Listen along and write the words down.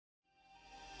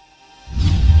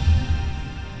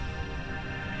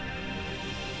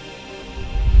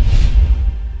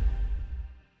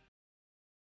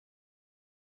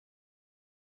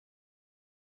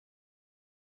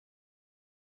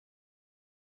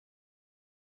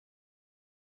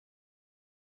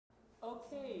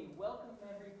Okay, welcome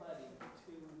everybody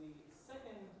to the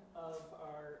second of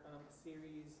our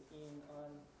series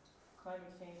on climate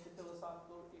change and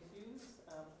philosophical issues.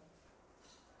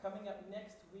 Coming up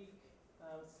next week,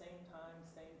 same time,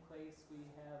 same place, we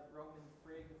have Rotman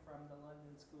from the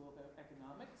London School of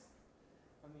Economics,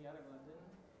 from the other London.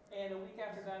 And a week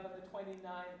after that, on the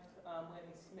 29th,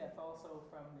 Lenny Smith, also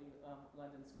from the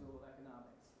London School of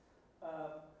Economics.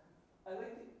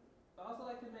 I'd also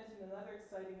like to mention another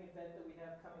exciting event that we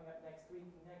have coming up next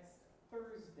week, next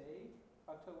Thursday,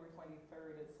 October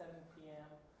 23rd at 7 p.m.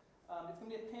 It's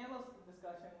going to be a panel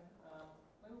discussion.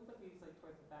 Let me put these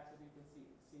towards the back so you can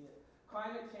see it.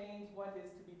 Climate change, what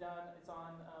is to be done. It's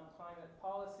on climate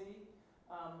policy.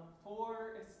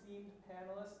 Four esteemed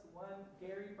panelists. One,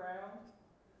 Gary Brown,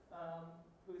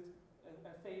 who's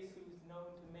a face who's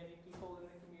known to many people in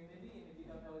the community, and if you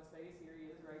don't know his face, here he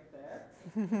is right there.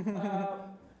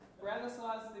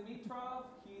 Branislav Dimitrov,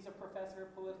 he's a professor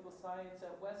of political science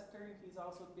at Western. He's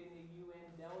also been a UN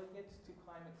delegate to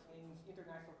climate change,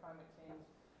 international climate change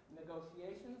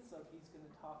negotiations, so he's going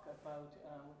to talk about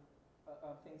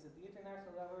things at the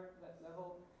international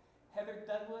level. Heather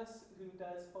Douglas, who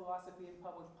does philosophy and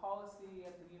public policy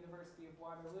at the University of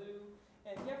Waterloo,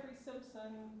 and Jeffrey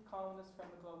Simpson, columnist from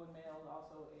the Globe and Mail,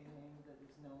 also a name that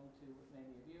is known to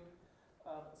many of you.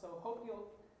 So hope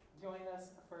you'll join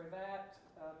us for that.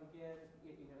 Again,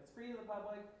 it's free to the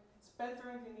public. Spencer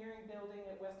Engineering Building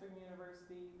at Western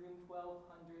University, room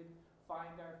 1200.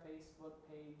 Find our Facebook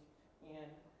page, and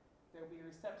there'll be a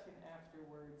reception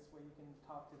afterwards where you can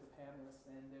talk to the panelists,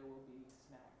 and there will be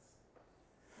snacks.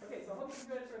 Okay, so I hope you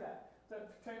can join us for that. So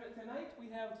tonight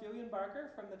we have Gillian Barker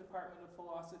from the Department of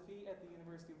Philosophy at the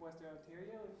University of Western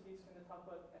Ontario, and she's going to talk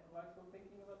about ecological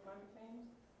thinking about climate change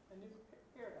and new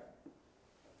paradigm.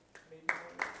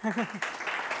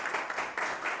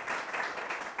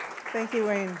 Thank you,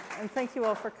 Wayne, and thank you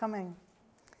all for coming.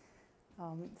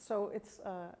 So it's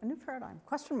a new paradigm,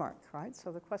 question mark, right?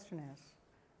 So the question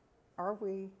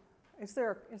is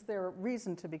there a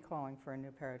reason to be calling for a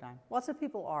new paradigm? Lots of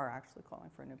people are actually calling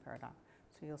for a new paradigm,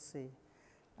 so you'll see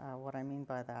what I mean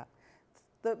by that.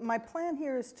 My plan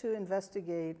here is to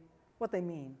investigate what they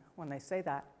mean when they say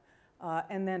that,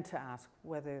 and then to ask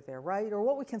whether they're right or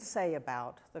what we can say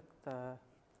about the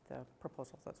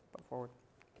proposal that's put forward.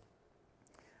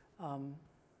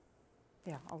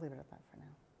 Yeah, I'll leave it at that for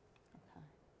now. Okay.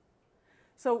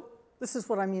 So this is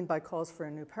what I mean by calls for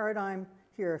a new paradigm.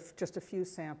 Here are just a few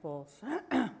samples.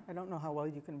 I don't know how well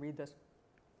you can read this.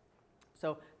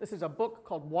 So this is a book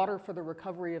called Water for the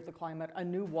Recovery of the Climate, A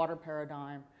New Water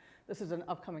Paradigm. This is an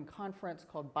upcoming conference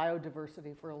called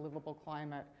Biodiversity for a Livable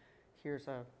Climate. Here's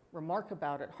a remark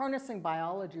about it. Harnessing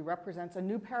biology represents a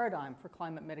new paradigm for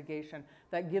climate mitigation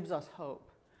that gives us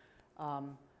hope.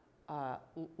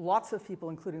 Lots of people,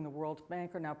 including the World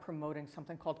Bank, are now promoting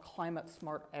something called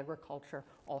climate-smart agriculture,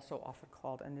 also often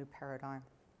called a new paradigm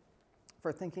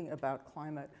for thinking about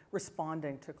climate,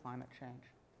 responding to climate change.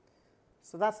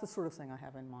 So that's the sort of thing I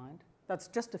have in mind. That's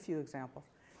just a few examples.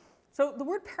 So the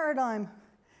word paradigm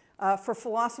for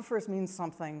philosophers means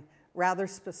something rather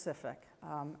specific.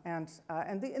 And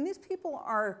these people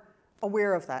are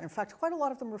aware of that. In fact, quite a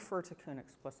lot of them refer to Kuhn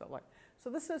explicitly. So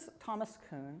this is Thomas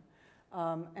Kuhn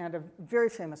and a very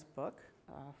famous book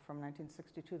from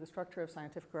 1962, The Structure of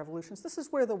Scientific Revolutions. This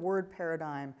is where the word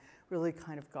paradigm really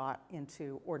kind of got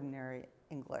into ordinary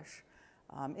English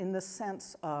in the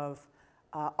sense of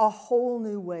a whole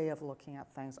new way of looking at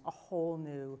things, a whole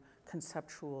new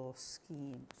conceptual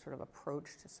scheme, sort of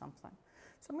approach to something.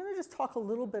 So I'm going to just talk a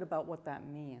little bit about what that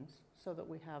means so that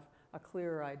we have a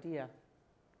clearer idea.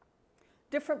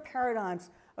 Different paradigms,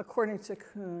 according to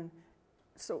Kuhn,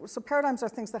 so paradigms are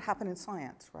things that happen in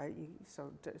science, right?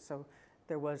 So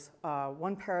there was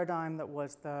one paradigm that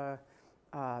was the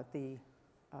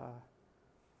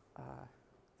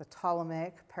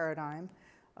Ptolemaic paradigm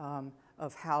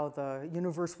of how the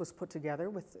universe was put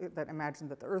together, that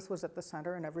imagined that the Earth was at the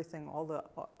center and everything, all the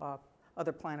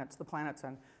other planets, the planets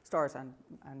and stars and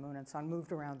moon and sun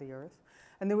moved around the Earth.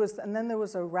 And then there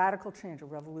was a radical change, a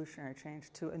revolutionary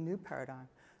change to a new paradigm,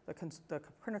 the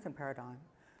Copernican paradigm,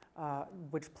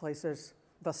 which places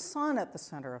the sun at the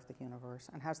center of the universe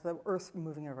and has the Earth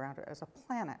moving around it as a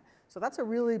planet. So that's a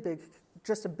really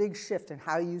just a big shift in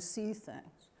how you see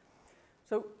things.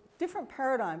 So different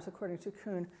paradigms, according to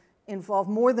Kuhn, involve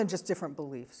more than just different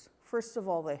beliefs. First of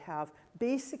all, they have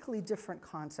basically different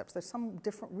concepts. There's some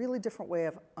really different way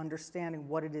of understanding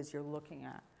what it is you're looking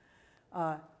at.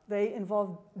 They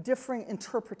involve differing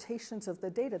interpretations of the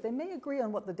data. They may agree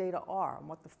on what the data are and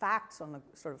what the facts on the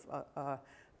sort of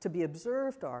to be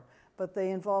observed are, but they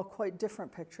involve quite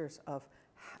different pictures of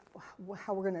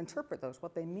how we're going to interpret those,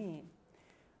 what they mean.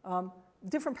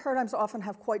 Different paradigms often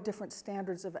have quite different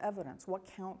standards of evidence. What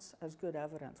counts as good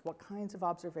evidence? What kinds of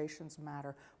observations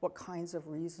matter? What kinds of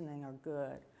reasoning are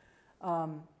good?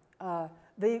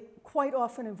 They quite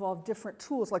often involve different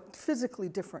tools, like physically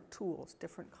different tools,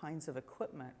 different kinds of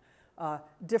equipment,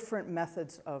 different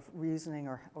methods of reasoning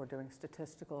or doing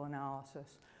statistical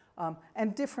analysis,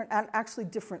 and actually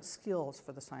different skills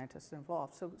for the scientists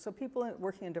involved. So people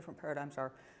working in different paradigms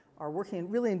are working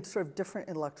really in sort of different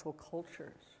intellectual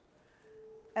cultures.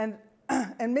 And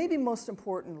maybe most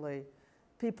importantly,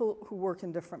 people who work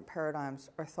in different paradigms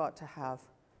are thought to have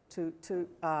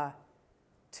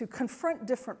to confront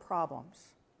different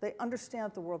problems. They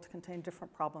understand the world to contain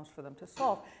different problems for them to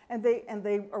solve, and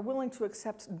they are willing to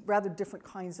accept rather different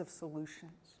kinds of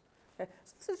solutions. Okay?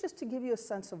 So this is just to give you a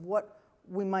sense of what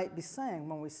we might be saying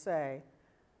when we say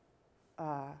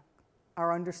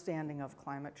our understanding of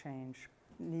climate change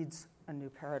needs a new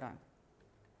paradigm.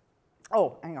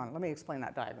 Oh, hang on, let me explain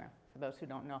that diagram for those who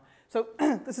don't know. So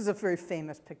this is a very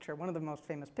famous picture, one of the most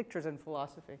famous pictures in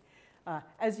philosophy.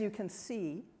 As you can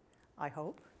see, I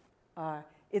hope,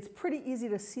 it's pretty easy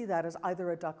to see that as either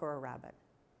a duck or a rabbit,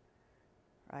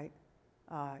 right?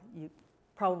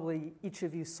 Probably each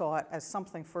of you saw it as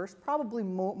something first. Probably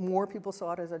more people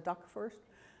saw it as a duck first.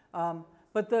 And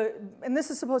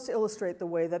this is supposed to illustrate the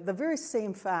way that the very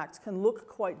same facts can look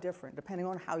quite different depending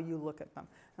on how you look at them.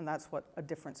 And that's what a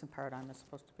difference in paradigm is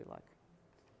supposed to be like.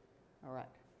 All right.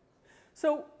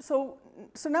 So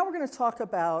now we're going to talk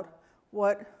about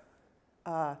what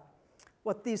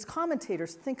these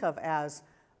commentators think of as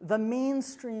the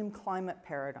mainstream climate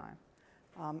paradigm.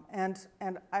 And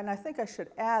I think I should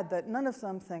add that none of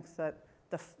them think that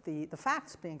the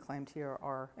facts being claimed here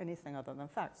are anything other than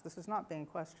facts. This is not being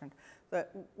questioned.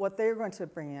 That what they're going to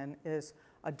bring in is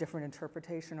a different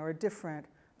interpretation or a different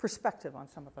perspective on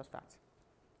some of those facts.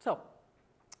 So,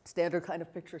 standard kind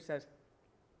of picture says,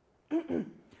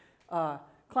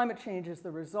 climate change is the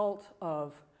result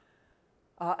of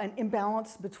an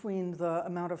imbalance between the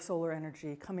amount of solar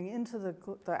energy coming into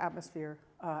the atmosphere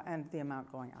and the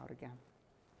amount going out again.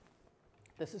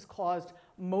 This is caused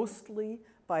mostly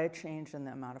by a change in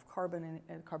the amount of carbon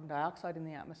dioxide in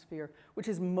the atmosphere, which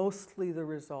is mostly the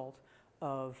result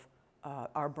of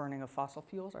our burning of fossil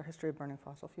fuels, our history of burning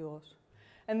fossil fuels.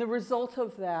 And the result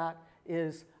of that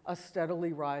is a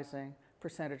steadily rising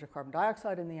percentage of carbon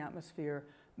dioxide in the atmosphere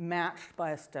matched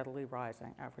by a steadily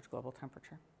rising average global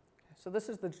temperature. Okay, so this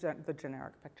is the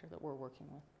generic picture that we're working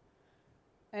with.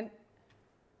 And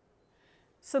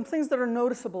some things that are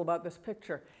noticeable about this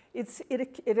picture.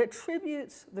 It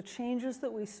attributes the changes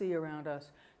that we see around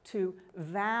us to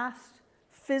vast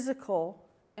physical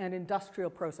and industrial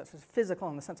processes, physical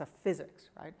in the sense of physics,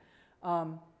 right?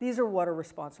 These are what are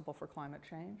responsible for climate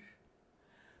change.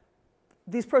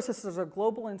 These processes are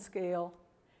global in scale,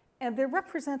 and they're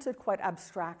represented quite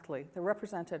abstractly. They're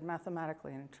represented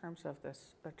mathematically in terms of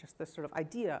just this sort of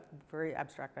idea, very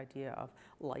abstract idea of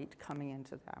light coming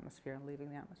into the atmosphere and leaving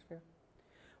the atmosphere.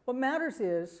 What matters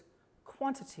is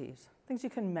quantities, things you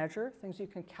can measure, things you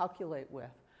can calculate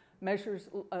with, measures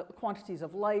quantities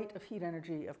of light, of heat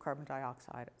energy, of carbon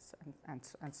dioxide,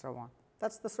 and so on.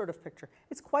 That's the sort of picture.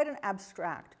 It's quite an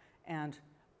abstract and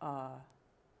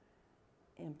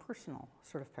impersonal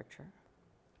sort of picture.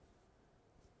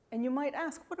 And you might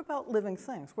ask, what about living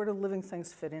things? Where do living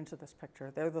things fit into this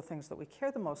picture? They're the things that we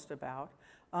care the most about.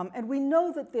 And we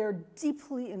know that they're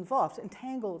deeply involved,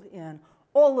 entangled in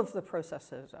all of the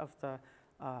processes of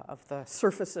the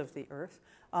surface of the Earth,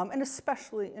 and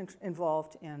especially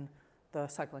involved in the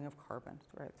cycling of carbon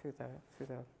right through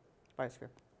the biosphere.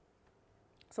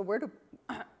 So where do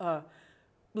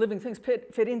living things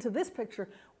fit into this picture?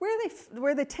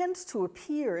 Where they tend to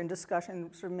appear in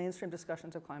discussion, sort of mainstream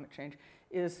discussions of climate change,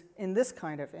 is in this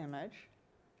kind of image.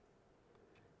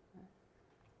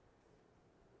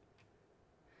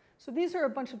 So these are a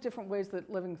bunch of different ways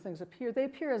that living things appear. They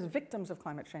appear as victims of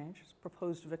climate change, as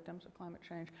proposed victims of climate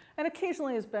change, and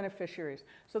occasionally as beneficiaries.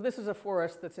 So this is a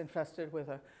forest that's infested with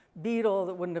a beetle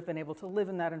that wouldn't have been able to live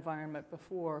in that environment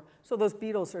before. So those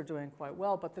beetles are doing quite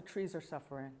well, but the trees are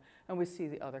suffering, and we see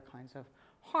the other kinds of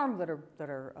harm that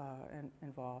are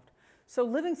involved. So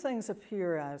living things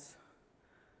appear as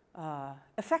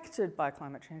affected by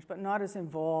climate change, but not as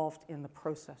involved in the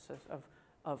processes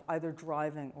of either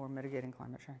driving or mitigating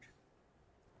climate change.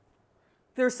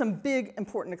 There are some big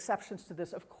important exceptions to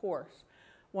this, of course.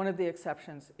 One of the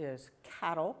exceptions is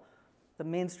cattle. The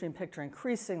mainstream picture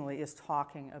increasingly is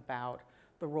talking about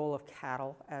the role of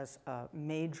cattle as a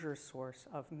major source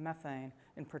of methane,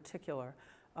 in particular,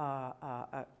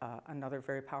 another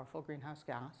very powerful greenhouse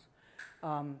gas.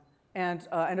 and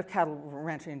of cattle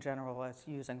ranching in general as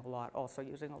using a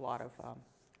lot of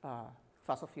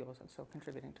fossil fuels, and so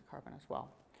contributing to carbon as well.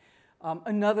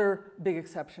 Another big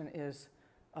exception is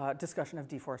discussion of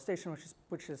deforestation,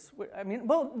 I mean,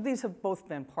 well, these have both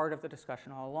been part of the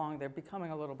discussion all along. They're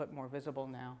becoming a little bit more visible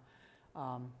now.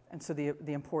 And so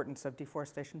the importance of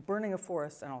deforestation, burning of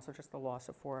forests, and also just the loss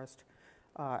of forest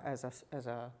as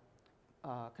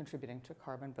contributing to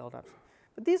carbon buildups.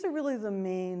 But these are really the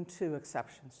main two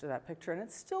exceptions to that picture. And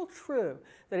it's still true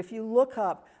that if you look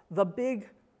up the big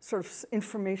sort of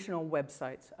informational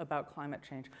websites about climate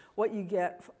change, what you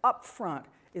get up front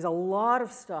is a lot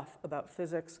of stuff about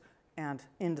physics and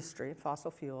industry,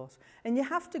 fossil fuels. And you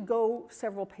have to go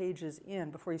several pages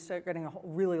in before you start getting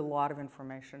really a lot of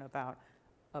information about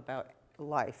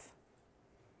life.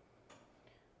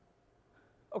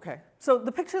 Okay, so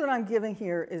the picture that I'm giving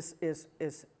here is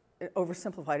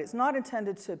oversimplified. It's not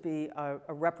intended to be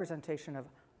a representation of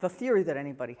the theory that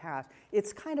anybody has.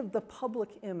 It's kind of the public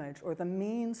image or the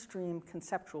mainstream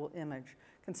conceptual image,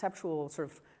 conceptual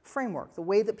sort of framework, the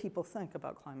way that people think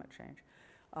about climate change.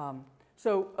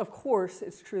 So, of course,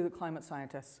 it's true that climate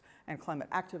scientists and climate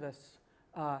activists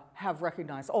have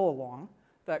recognized all along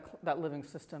that living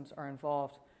systems are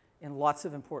involved in lots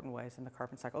of important ways in the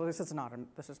carbon cycle. This is not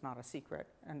a secret,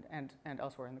 and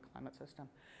elsewhere in the climate system.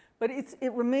 But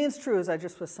it remains true, as I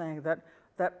just was saying,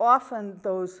 that often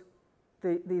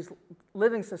these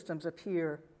living systems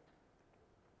appear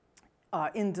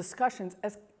in discussions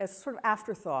as sort of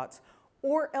afterthoughts,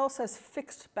 or else as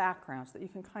fixed backgrounds that you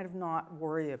can kind of not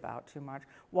worry about too much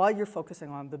while you're focusing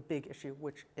on the big issue,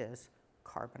 which is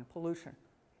carbon pollution.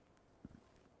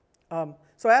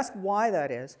 So I ask why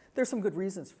that is. There's some good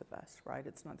reasons for this, right?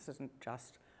 This isn't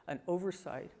just an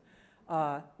oversight.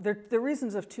 There are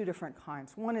reasons of two different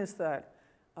kinds. One is that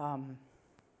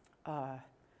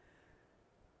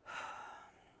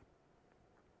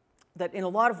that in a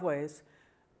lot of ways,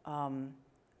 climate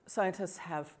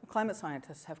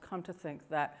scientists have come to think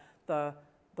that the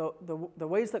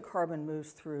ways that carbon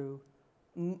moves through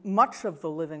much of the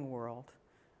living world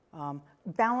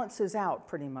balances out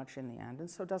pretty much in the end, and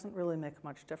so doesn't really make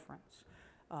much difference.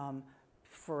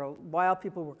 For a while,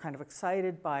 people were kind of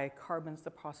excited by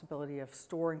the possibility of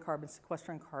storing carbon,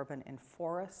 sequestering carbon in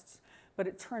forests, but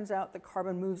it turns out that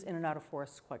carbon moves in and out of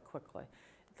forests quite quickly.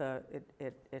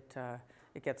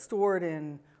 It gets stored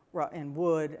in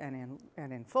wood and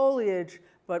in foliage,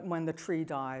 but when the tree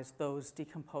dies, those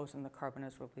decompose and the carbon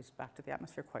is released back to the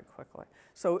atmosphere quite quickly.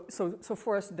 So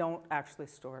forests don't actually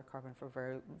store carbon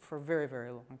for very,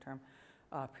 very long-term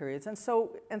periods, and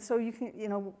so you can,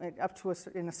 up to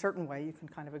in a certain way, you can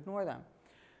kind of ignore them.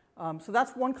 So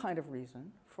that's one kind of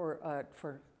reason for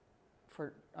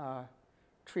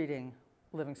treating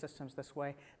living systems this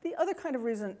way. The other kind of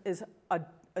reason is a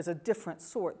different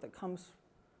sort that comes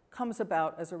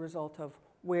about as a result of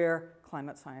where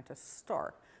climate scientists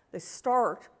start. They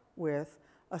start with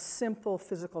a simple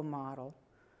physical model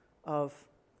of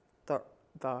the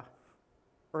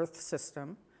Earth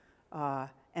system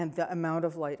and the amount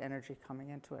of light energy coming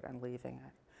into it and leaving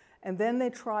it. And then they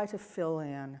try to fill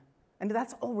in, and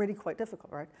that's already quite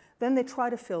difficult, right? Then they try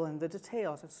to fill in the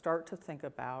details and start to think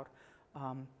about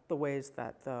the ways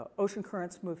that the ocean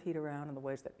currents move heat around and the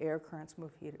ways that air currents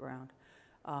move heat around.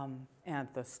 And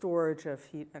the storage of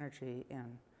heat energy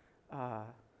in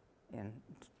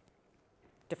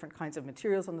different kinds of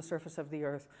materials on the surface of the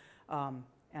Earth, and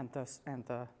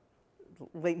the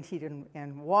latent heat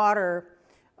in water,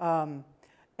 and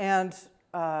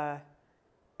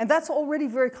that's already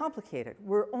very complicated.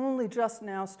 We're only just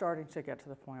now starting to get to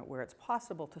the point where it's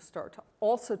possible to start to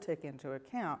also take into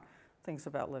account things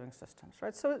about living systems,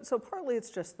 right? So partly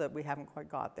it's just that we haven't quite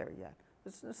got there yet.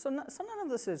 So none of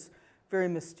this is very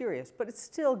mysterious, but it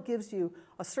still gives you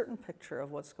a certain picture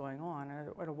of what's going on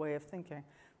and a way of thinking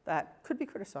that could be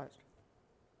criticized,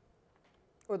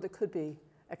 or that could be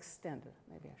extended,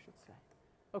 maybe I should say.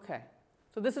 Okay,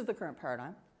 so this is the current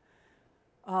paradigm.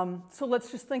 So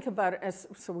let's just think about it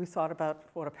so we thought about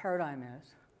what a paradigm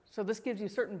is. So this gives you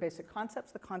certain basic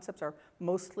concepts. The concepts are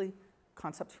mostly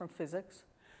concepts from physics,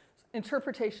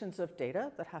 interpretations of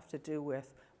data that have to do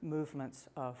with movements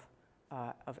of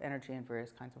energy in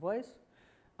various kinds of ways.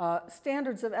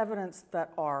 Standards of evidence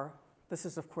that this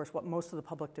is of course what most of the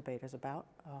public debate is about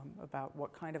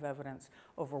what kind of evidence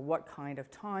over what kind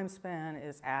of time span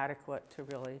is adequate to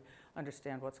really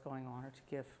understand what's going on or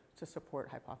to support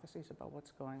hypotheses about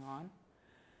what's going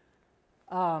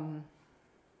on.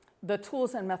 The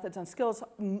tools and methods and skills,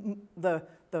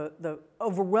 the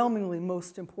overwhelmingly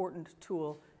most important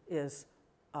tool is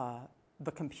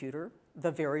the computer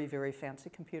the very, very fancy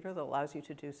computer that allows you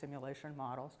to do simulation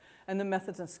models. And the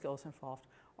methods and skills involved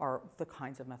are the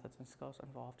kinds of methods and skills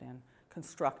involved in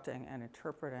constructing and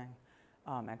interpreting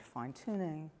and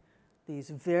fine-tuning these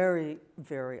very,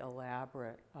 very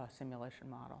elaborate simulation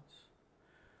models.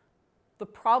 The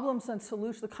problems and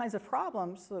solutions, the kinds of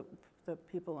problems that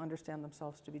people understand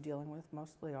themselves to be dealing with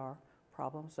mostly are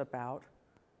problems about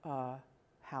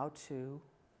how to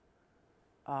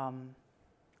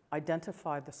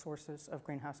identify the sources of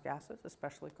greenhouse gases,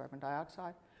 especially carbon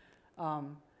dioxide,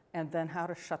 and then how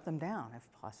to shut them down if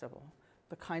possible.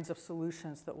 The kinds of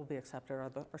solutions that will be accepted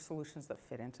are solutions that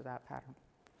fit into that pattern.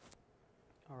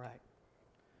 All right.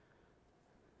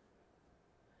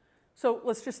 So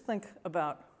let's just think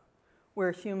about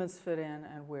where humans fit in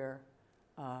and where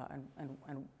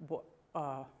and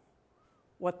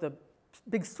what the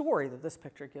big story that this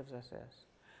picture gives us is.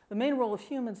 The main role of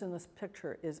humans in this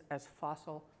picture is as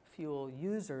fossil fuel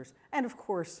users, and of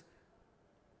course,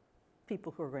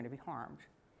 people who are going to be harmed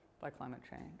by climate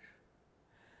change.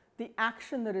 The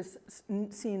action that is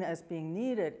seen as being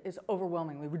needed is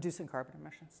overwhelmingly reducing carbon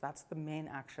emissions. That's the main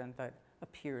action that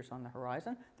appears on the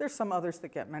horizon. There's some others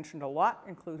that get mentioned a lot,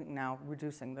 including now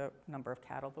reducing the number of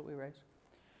cattle that we raise,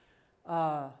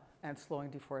 and slowing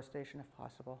deforestation if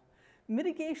possible.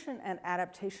 Mitigation and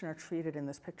adaptation are treated in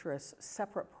this picture as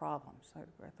separate problems.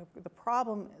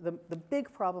 The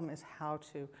big problem is how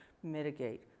to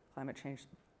mitigate climate change,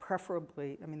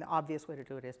 preferably, I mean, the obvious way to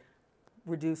do it is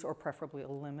reduce or preferably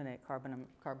eliminate carbon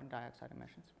dioxide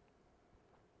emissions.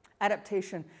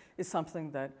 Adaptation is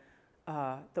something that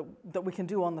we can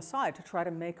do on the side to try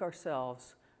to make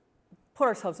ourselves, put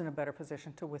ourselves in a better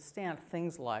position to withstand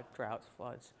things like droughts,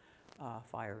 floods,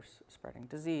 fires, spreading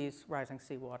disease, rising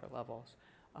seawater levels,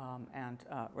 and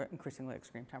increasingly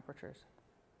extreme temperatures.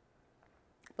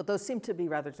 But those seem to be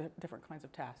rather different kinds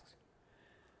of tasks.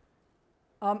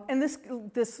 And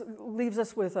this leaves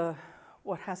us with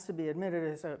what has to be admitted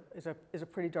is a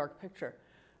pretty dark picture,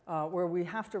 where we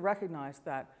have to recognize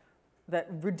that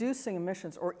reducing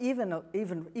emissions, or even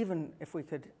if we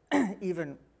could,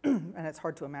 and it's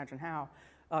hard to imagine how,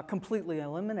 completely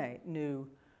eliminate new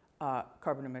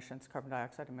carbon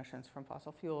dioxide emissions from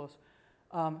fossil fuels,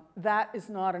 that is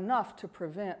not enough to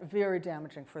prevent very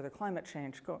damaging further climate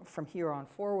change from here on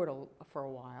forward for a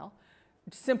while,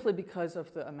 simply because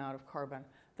of the amount of carbon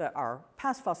that our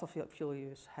past fossil fuel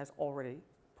use has already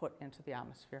put into the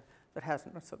atmosphere that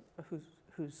hasn't,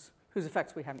 whose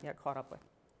effects we haven't yet caught up with.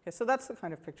 Okay, so that's the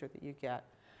kind of picture that you get.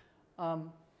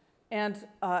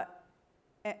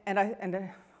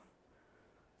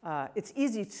 It's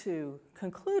easy to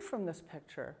conclude from this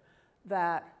picture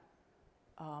that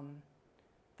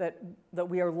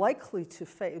we are likely to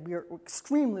face, we are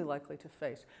extremely likely to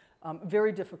face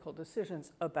very difficult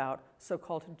decisions about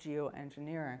so-called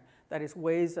geoengineering, that is,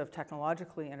 ways of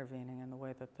technologically intervening in the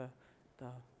way that the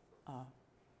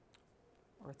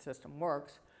Earth system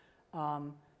works,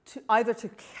 either to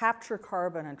capture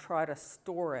carbon and try to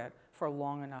store it for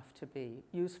long enough to be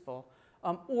useful,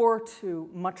 or to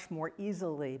much more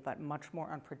easily but much more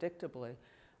unpredictably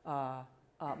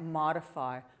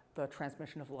modify the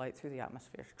transmission of light through the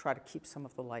atmosphere to try to keep some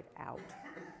of the light out.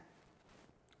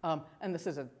 And this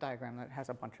is a diagram that has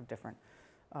a bunch of different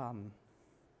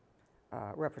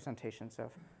representations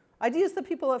of ideas that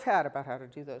people have had about how to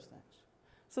do those things.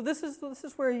 So this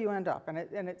is where you end up, and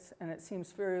it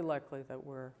seems very likely that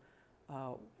we're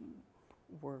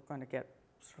going to get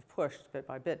sort of pushed bit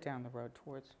by bit down the road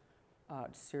towards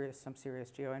some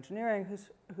serious geoengineering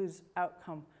whose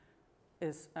outcome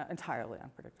is entirely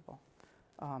unpredictable.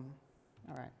 All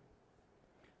right.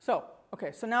 So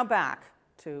now back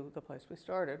to the place we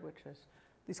started, which is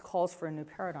these calls for a new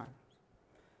paradigm.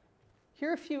 Here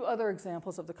are a few other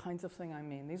examples of the kinds of thing I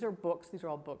mean. These are books. These are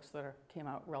all books that came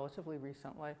out relatively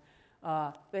recently.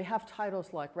 They have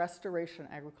titles like Restoration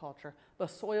Agriculture, The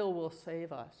Soil Will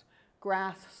Save Us,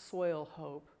 Grass, Soil,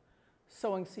 Hope,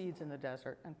 Sowing Seeds in the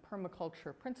Desert, and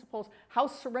Permaculture Principles, How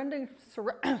Surrendering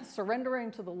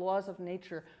to the Laws of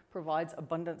Nature Provides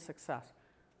Abundant Success.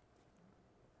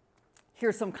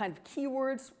 Here's some kind of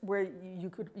keywords where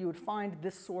you would find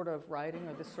this sort of writing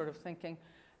or this sort of thinking: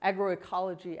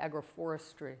 agroecology,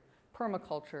 agroforestry,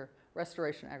 permaculture,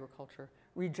 restoration agriculture,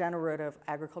 regenerative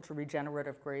agriculture,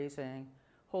 regenerative grazing,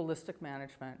 holistic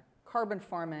management, carbon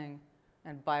farming,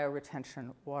 and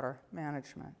bioretention water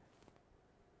management.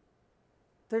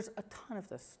 There's a ton of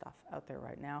this stuff out there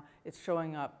right now. It's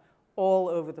showing up all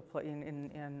over the place.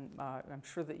 I'm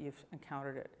sure that you've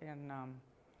encountered it in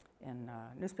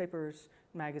newspapers,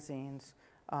 magazines,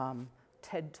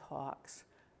 TED Talks.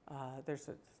 There's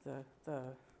the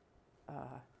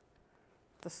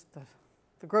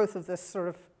the growth of this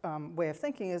sort of way of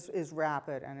thinking is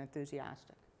rapid and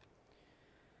enthusiastic.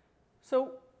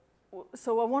 So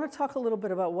I want to talk a little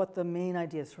bit about what the main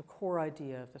ideas or core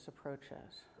idea of this approach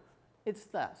is. It's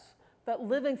this, that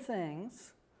living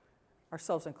things,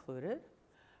 ourselves included,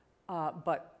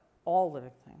 but all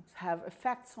living things, have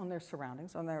effects on their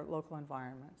surroundings, on their local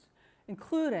environments,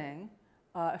 including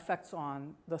effects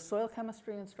on the soil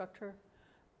chemistry and structure,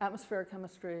 atmospheric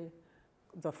chemistry,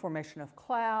 the formation of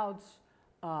clouds,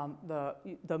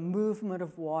 the movement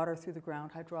of water through the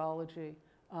ground, hydrology,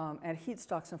 and heat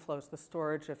stocks and flows, the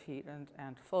storage of heat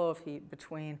and flow of heat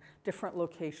between different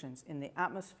locations in the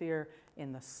atmosphere,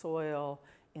 in the soil,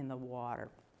 in the water.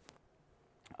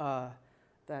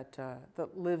 That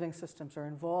living systems are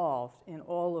involved in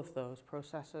all of those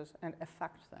processes and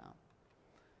affect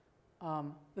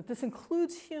them. That this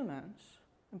includes humans,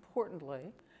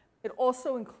 importantly. It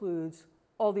also includes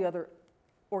all the other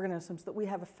organisms that we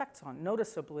have effects on,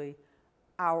 noticeably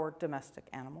our domestic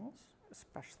animals,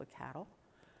 especially cattle,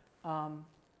 our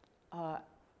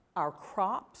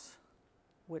crops,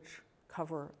 which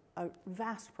cover a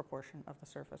vast proportion of the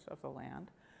surface of the land,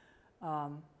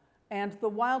 and the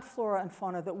wild flora and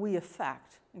fauna that we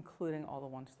affect, including all the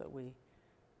ones that we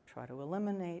try to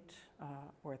eliminate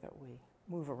or that we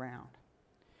move around.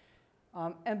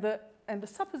 And the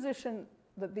supposition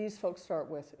that these folks start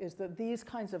with is that these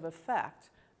kinds of effects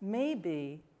may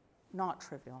be not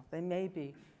trivial. They may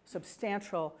be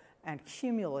substantial and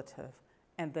cumulative,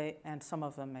 and some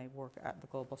of them may work at the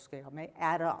global scale, may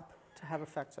add up to have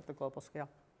effects at the global scale.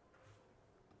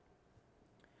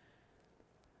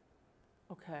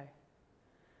 Okay.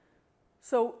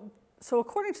 So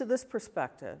according to this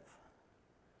perspective,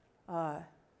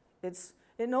 it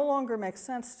no longer makes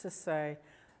sense to say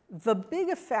the big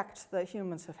effect that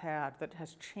humans have had that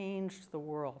has changed the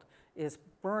world is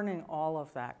burning all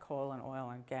of that coal and oil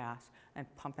and gas and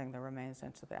pumping the remains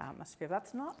into the atmosphere.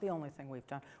 That's not the only thing we've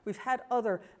done. We've had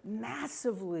other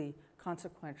massively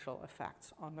consequential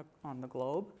effects on the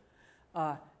globe,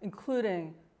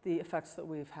 including the effects that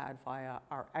we've had via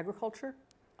our agriculture,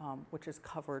 which is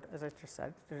covered, as I just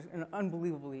said, there's an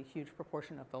unbelievably huge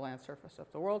proportion of the land surface of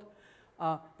the world.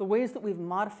 The ways that we've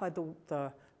modified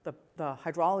the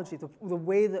hydrology, the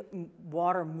way that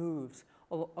water moves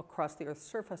across the Earth's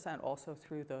surface and also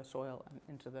through the soil and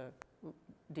into the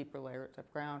deeper layers of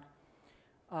ground.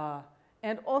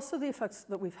 And also the effects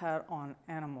that we've had on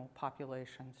animal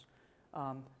populations,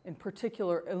 in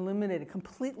particular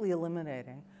completely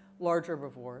eliminating large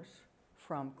herbivores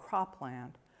from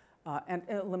cropland and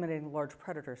eliminating large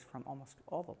predators from almost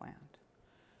all the land,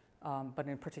 but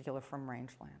in particular from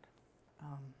rangeland.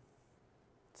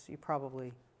 So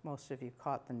most of you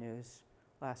caught the news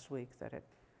last week that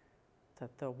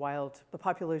the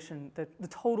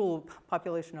total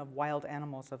population of wild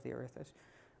animals of the earth has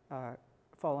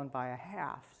fallen by a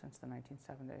half since the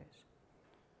 1970s.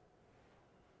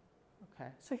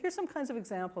 Okay, so here's some kinds of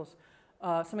examples,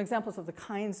 some examples of the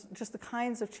kinds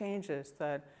of changes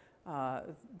that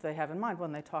they have in mind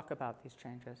when they talk about these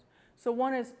changes. So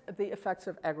one is the effects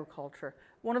of agriculture.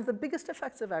 One of the biggest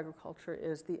effects of agriculture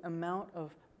is the amount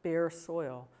of bare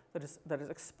soil that is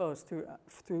exposed through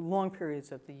long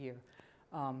periods of the year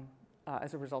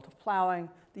as a result of plowing,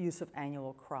 the use of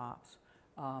annual crops,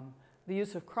 the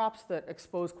use of crops that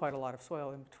expose quite a lot of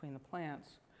soil in between the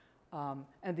plants,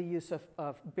 and the use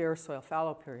of bare soil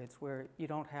fallow periods where you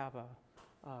don't have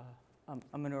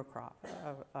a manure crop,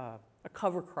 a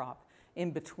cover crop in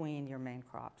between your main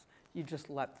crops. You just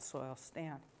let the soil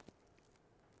stand.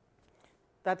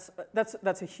 That's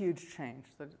a huge change.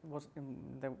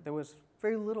 There was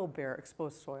very little bare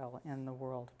exposed soil in the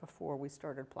world before we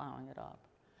started plowing it up.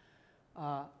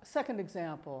 Second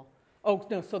example,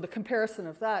 so the comparison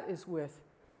of that is with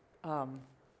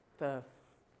the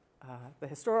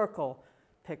historical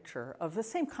picture of the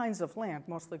same kinds of land,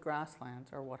 mostly grasslands,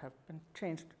 or what have been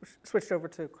switched over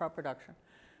to crop production,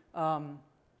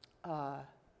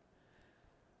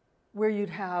 where you'd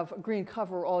have green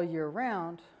cover all year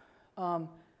round, of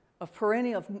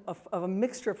a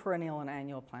mixture of perennial and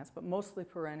annual plants, but mostly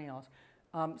perennials,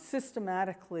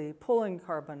 systematically pulling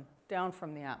carbon down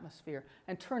from the atmosphere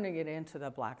and turning it into the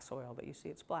black soil that you see.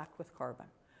 It's black with carbon.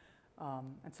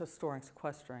 And so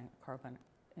sequestering carbon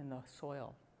in the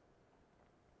soil.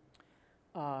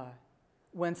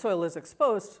 When soil is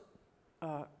exposed,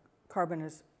 carbon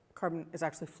is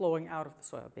actually flowing out of the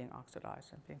soil, being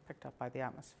oxidized and being picked up by the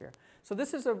atmosphere. So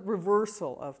this is a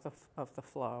reversal of the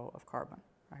flow of carbon,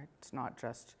 right? It's not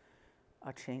just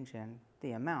a change in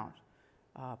the amount,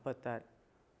 but that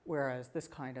whereas this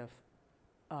kind of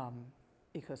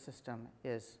ecosystem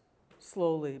is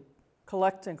slowly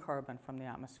collecting carbon from the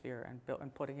atmosphere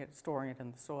and putting it, storing it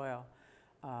in the soil.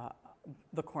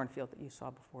 The cornfield that you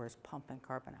saw before is pumping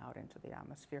carbon out into the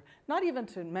atmosphere. Not even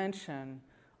to mention,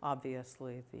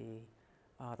 obviously,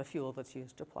 the fuel that's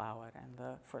used to plow it and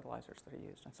the fertilizers that are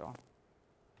used and so on.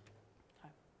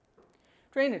 Okay.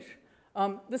 Drainage.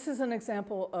 This is an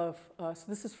example of, so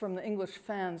this is from the English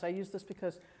fens. I use this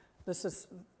because this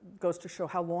goes to show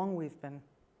how long we've been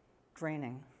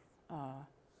draining.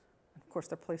 Of course,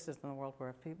 there are places in the world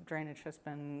where drainage has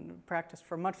been practiced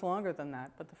for much longer than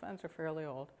that, but the fens are fairly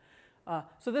old.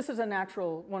 So this is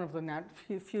one of the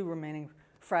few remaining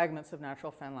fragments of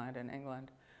natural fenland in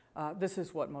England. This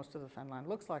is what most of the fenland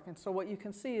looks like. And so what you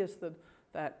can see is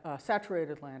that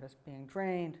saturated land is being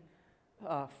drained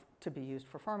to be used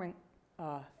for farming,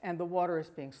 and the water is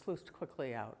being sluiced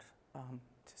quickly out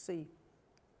to sea.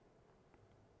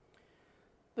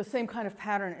 The same kind of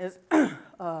pattern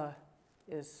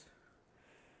is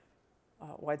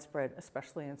widespread,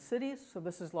 especially in cities. So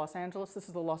this is Los Angeles. This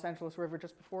is the Los Angeles River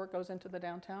just before it goes into the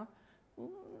downtown.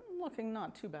 Looking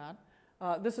not too bad.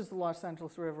 This is the Los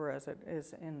Angeles River as it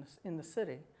is in the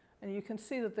city. And you can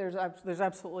see that there's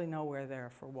absolutely nowhere there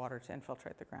for water to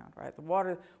infiltrate the ground, right? The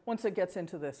water, once it gets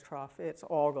into this trough, it's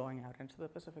all going out into the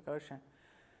Pacific Ocean.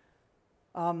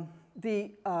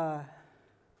 Okay,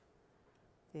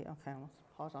 let's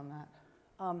pause on that.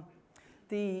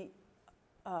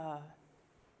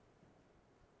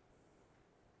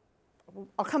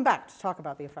 I'll come back to talk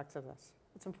about the effects of this.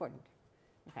 It's important.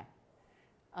 Okay.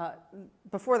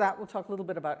 Before that, we'll talk a little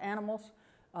bit about animals.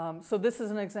 So this is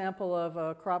an example of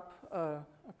a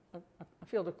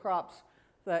field of crops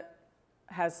that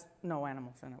has no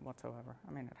animals in it whatsoever.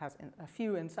 I mean, it has a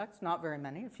few insects, not very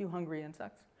many, a few hungry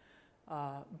insects,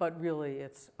 but really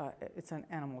it's an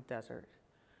animal desert.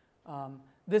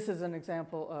 This is an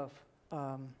example of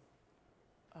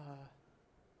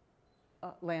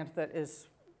land that is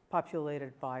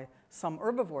populated by some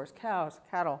herbivores, cows,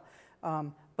 cattle,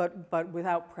 but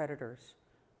without predators.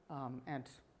 And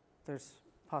there's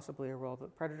possibly a role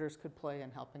that predators could play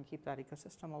in helping keep that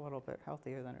ecosystem a little bit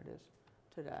healthier than it is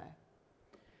today.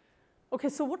 Okay,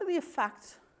 so what are the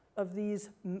effects of these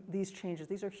changes?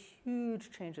 These are huge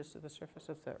changes to the surface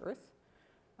of the Earth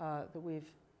that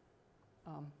we've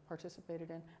participated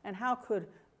in, and how could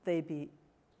they be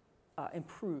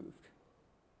improved?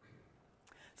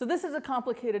 So this is a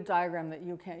complicated diagram that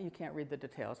you can't read the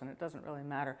details, and it doesn't really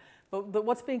matter. But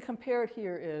what's being compared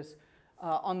here is,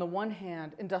 on the one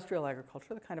hand, industrial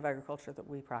agriculture, the kind of agriculture that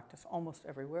we practice almost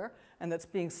everywhere, and that's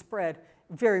being spread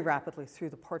very rapidly through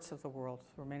the parts of the world,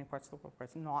 the remaining parts of the world where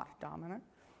it's not dominant.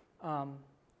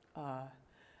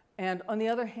 And on the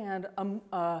other hand,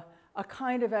 a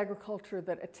kind of agriculture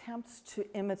that attempts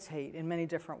to imitate, in many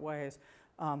different ways,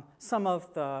 some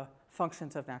of the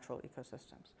functions of natural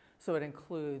ecosystems. So it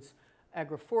includes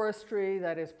agroforestry,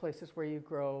 that is places where you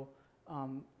grow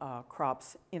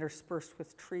crops interspersed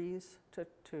with trees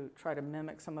to try to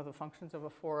mimic some of the functions of a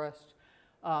forest.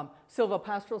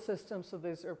 Silvopastoral systems, so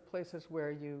these are places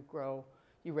where you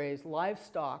raise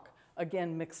livestock,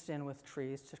 again mixed in with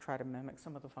trees to try to mimic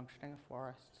some of the functioning of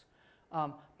forests.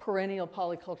 Perennial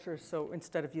polycultures, so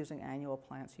instead of using annual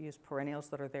plants, you use perennials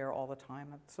that are there all the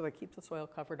time, so they keep the soil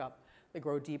covered up. They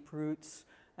grow deep roots,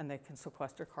 and they can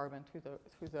sequester carbon through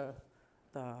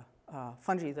the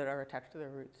fungi that are attached to their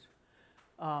roots,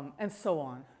 and so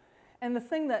on. And the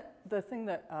thing that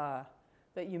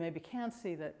you maybe can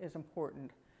see that is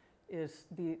important is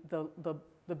the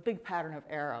big pattern of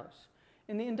arrows.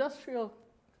 In the industrial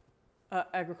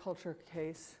agriculture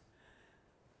case,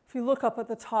 if you look up at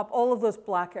the top, all of those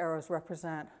black arrows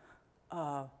represent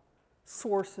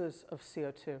sources of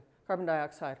CO2, carbon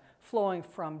dioxide, flowing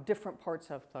from different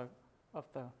parts of the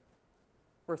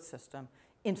Earth system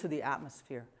into the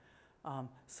atmosphere.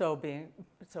 So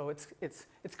it's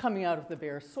coming out of the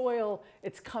bare soil,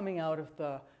 it's coming out of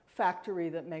the factory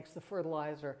that makes the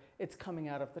fertilizer, it's coming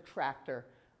out of the tractor,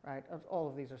 right? All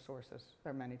of these are sources.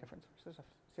 There are many different sources of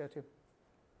CO2.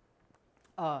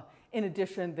 In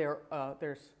addition,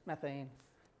 there's methane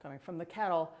coming from the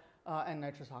cattle and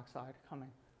nitrous oxide coming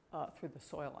through the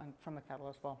soil and from the cattle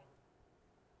as well.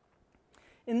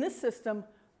 In this system,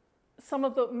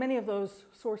 many of those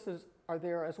sources are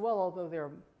there as well, although they're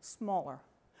smaller.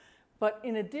 But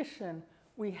in addition,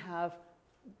 we have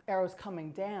arrows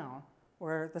coming down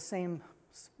where the same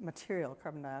material,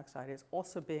 carbon dioxide, is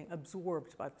also being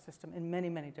absorbed by the system in many,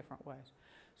 many different ways.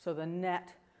 So the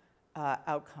net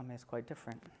outcome is quite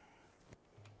different.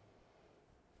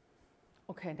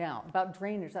 Okay, now about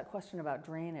drainage, that question about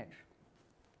drainage.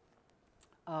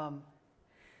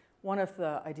 One of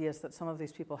the ideas that some of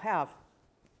these people have,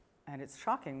 and it's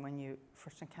shocking when you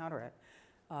first encounter it,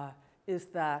 is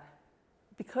that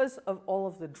because of all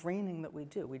of the draining that we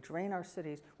do, we drain our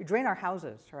cities, we drain our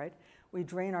houses, right? We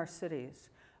drain our cities,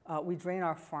 we drain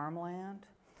our farmland,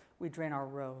 we drain our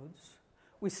roads,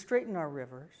 we straighten our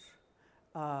rivers,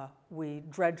 we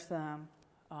dredge them.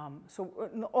 So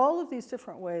in all of these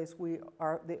different ways,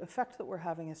 the effect that we're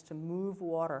having is to move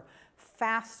water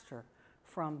faster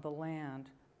from the land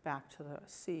back to the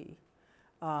sea,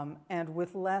 and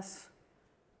with less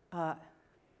time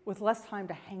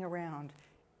to hang around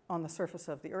on the surface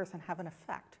of the earth and have an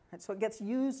effect. Right? So it gets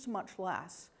used much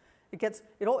less.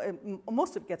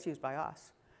 Most of it gets used by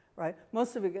us, right?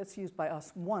 Most of it gets used by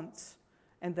us once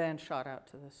and then shot out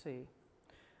to the sea.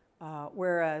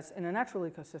 Whereas in a natural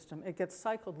ecosystem, it gets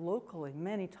cycled locally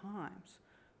many times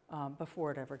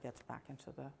before it ever gets back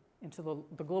into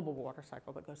the global water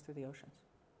cycle that goes through the oceans.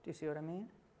 Do you see what I mean?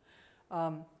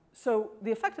 So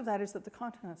the effect of that is that the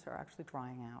continents are actually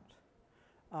drying out.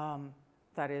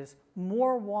 That is,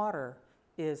 more water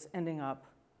is ending up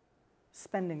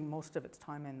spending most of its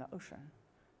time in the ocean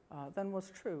than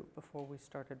was true before we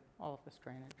started all of this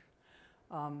drainage.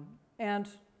 And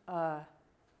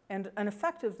an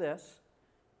effect of this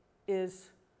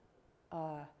is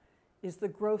the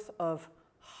growth of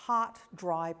hot,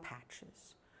 dry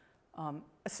patches,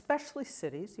 especially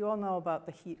cities. You all know about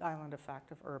the heat island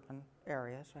effect of urban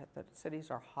areas, right? That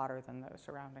cities are hotter than the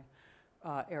surrounding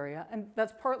area. And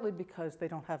that's partly because they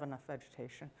don't have enough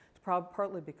vegetation. It's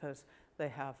partly because they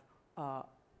have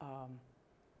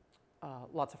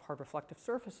lots of hard reflective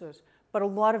surfaces, but a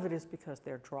lot of it is because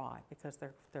they're dry, because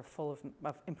they're full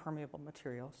of impermeable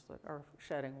materials that are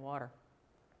shedding water.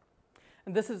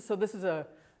 And this is a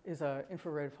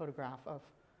infrared photograph of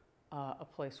a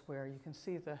place where you can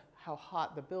see how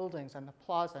hot the buildings and the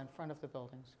plaza in front of the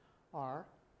buildings are.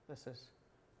 This is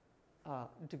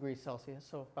degrees Celsius,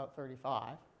 so about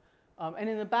 35. And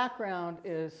in the background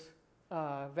is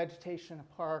vegetation,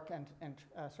 a park, and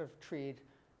sort of treed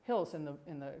hills in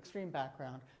the extreme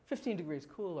background. 15 degrees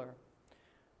cooler,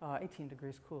 18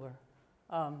 degrees cooler.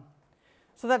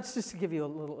 So that's just to give you a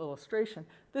little illustration.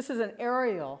 This is an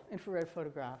aerial infrared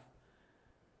photograph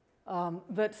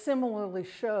that similarly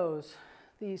shows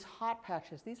these hot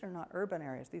patches. These are not urban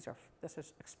areas. This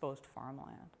is exposed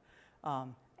farmland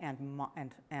and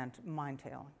mine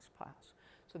tailings piles.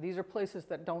 So these are places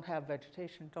that don't have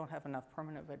vegetation, don't have enough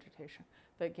permanent vegetation,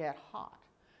 that get hot.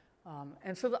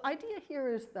 And so the idea here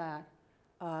is that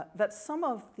some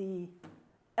of the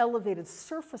elevated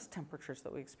surface temperatures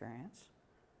that we experience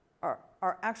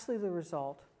are actually the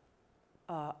result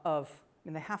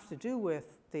they have to do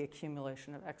with the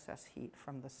accumulation of excess heat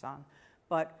from the sun,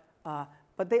 but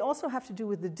they also have to do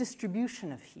with the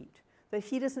distribution of heat. The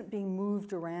heat isn't being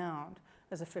moved around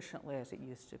as efficiently as it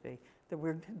used to be. That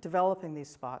we're developing these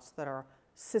spots that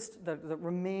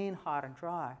remain hot and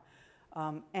dry.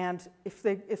 And if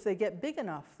they get big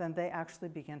enough, then they actually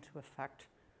begin to affect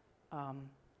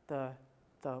the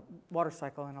water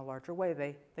cycle in a larger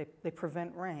way. They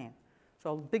prevent rain.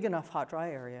 So a big enough hot,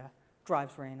 dry area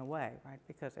drives rain away, right?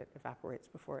 Because it evaporates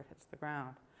before it hits the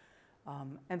ground.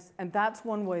 And that's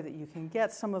one way that you can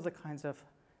get some of the kinds of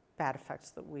bad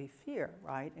effects that we fear,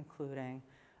 right? Including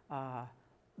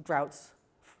droughts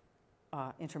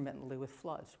intermittently with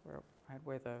floods,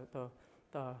 where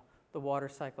the water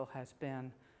cycle has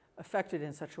been affected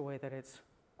in such a way that it's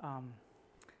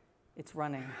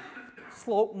running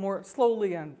more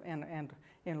slowly and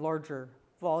in larger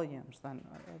volumes than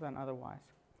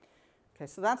otherwise. Okay,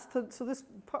 so this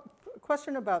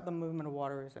question about the movement of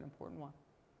water is an important one.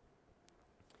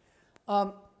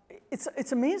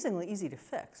 It's amazingly easy to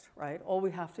fix, right? All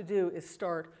we have to do is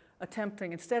start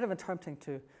instead of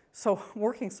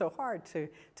working so hard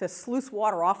to sluice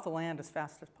water off the land as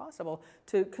fast as possible,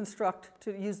 to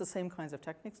use the same kinds of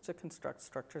techniques to construct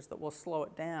structures that will slow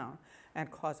it down and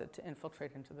cause it to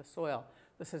infiltrate into the soil.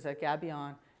 This is at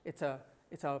Gabion. It's a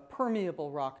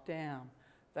permeable rock dam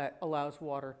that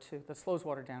that slows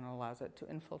water down and allows it to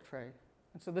infiltrate.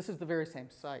 And so this is the very same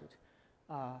site,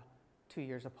 2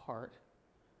 years apart,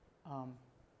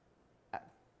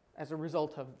 as a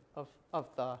result of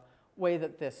the way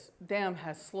that this dam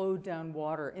has slowed down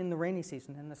water in the rainy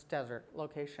season in this desert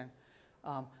location.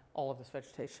 All of this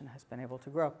vegetation has been able to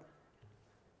grow.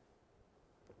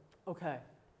 Okay.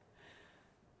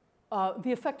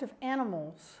 The effect of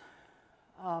animals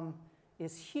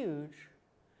is huge.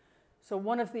 So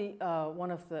one of the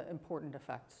important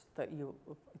effects that you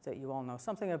all know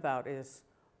something about is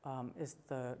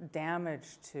the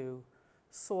damage to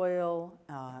soil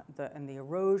and the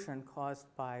erosion caused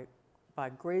by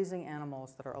grazing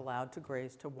animals that are allowed to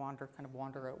graze, to wander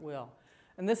at will.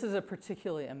 And this is a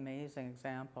particularly amazing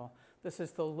example. This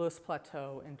is the Loess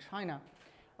Plateau in China,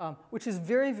 which is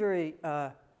very, very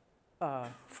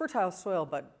fertile soil,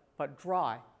 but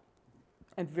dry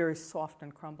and very soft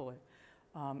and crumbly.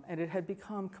 And it had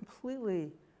become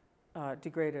completely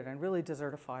degraded and really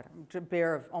desertified,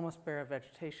 almost bare of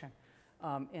vegetation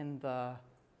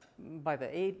by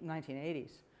the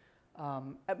 1980s.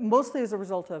 Mostly as a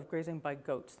result of grazing by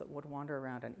goats that would wander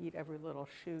around and eat every little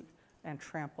shoot and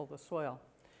trample the soil.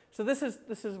 So this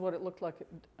is what it looked like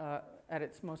at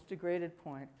its most degraded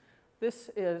point. This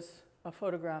is a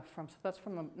photograph that's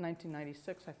from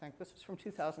 1996, I think. This is from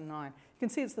 2009. You can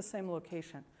see it's the same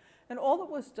location. And all that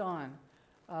was done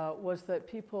was that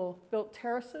people built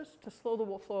terraces to slow the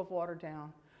flow of water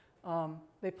down.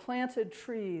 They planted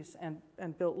trees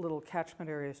and built little catchment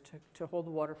areas to hold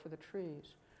the water for the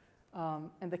trees.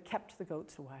 And they kept the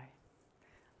goats away.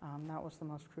 That was the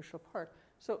most crucial part.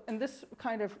 So, and this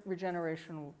kind of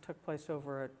regeneration took place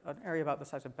over an area about the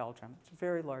size of Belgium. It's a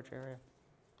very large area.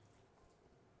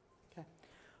 Okay.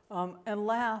 And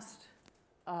last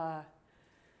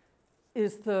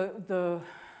is the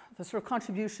sort of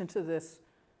contribution to this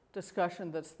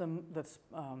discussion that's the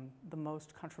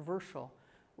most controversial,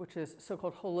 which is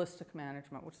so-called holistic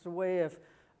management, which is a way of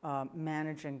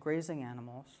managing grazing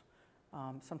animals.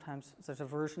 Sometimes there's a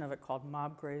version of it called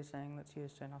mob grazing that's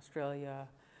used in Australia.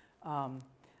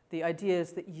 The idea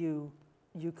is that you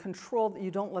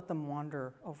don't let them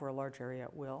wander over a large area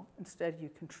at will. Instead, you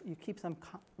keep them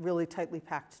really tightly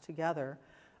packed together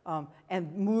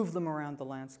and move them around the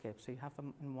landscape. So you have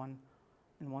them in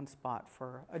one spot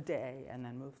for a day and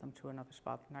then move them to another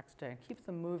spot the next day and keep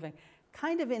them moving,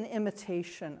 kind of in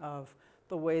imitation of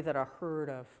the way that a herd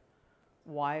of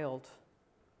wild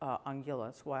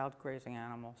ungulates, wild grazing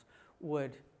animals,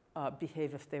 would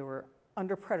behave if they were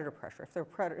under predator pressure. If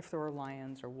there were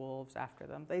lions or wolves after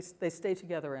them, they stay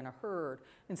together in a herd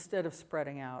instead of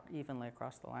spreading out evenly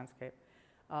across the landscape.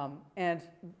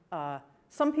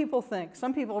 Some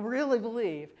people really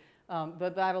believe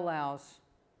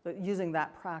that using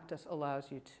that practice allows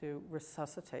you to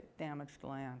resuscitate damaged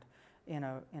land in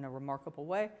a remarkable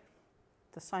way.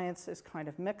 The science is kind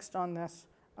of mixed on this,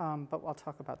 but I'll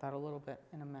talk about that a little bit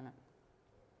in a minute.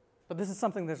 But this is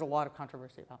something there's a lot of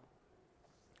controversy about.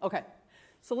 Okay,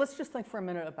 so let's just think for a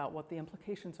minute about what the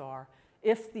implications are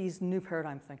if these new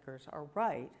paradigm thinkers are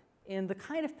right in the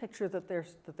kind of picture that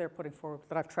they're putting forward,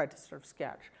 that I've tried to sort of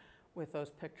sketch with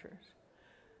those pictures.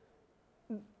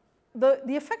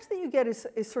 The effect that you get is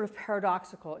sort of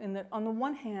paradoxical in that, on the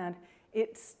one hand,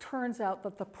 it turns out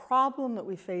that the problem that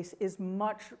we face is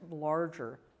much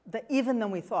larger even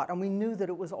than we thought, and we knew that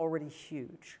it was already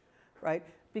huge, right?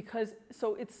 Because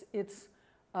so it's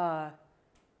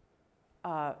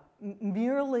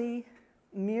merely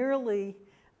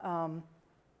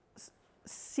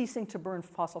ceasing to burn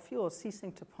fossil fuels,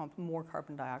 ceasing to pump more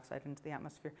carbon dioxide into the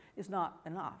atmosphere is not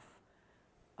enough.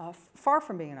 Far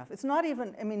from being enough. It's not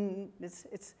even. I mean,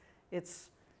 it's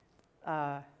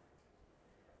a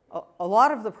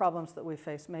lot of the problems that we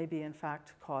face may be in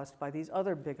fact caused by these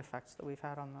other big effects that we've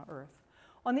had on the Earth.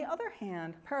 On the other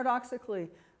hand, paradoxically,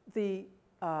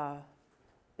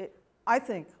 I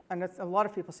think, and a lot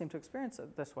of people seem to experience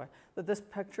it this way, that this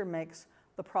picture makes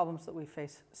the problems that we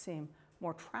face seem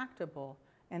more tractable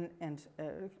and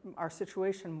our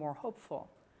situation more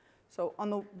hopeful. So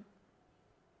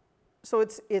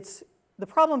the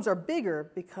problems are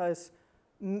bigger because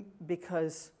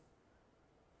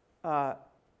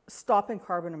stopping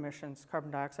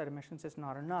carbon dioxide emissions is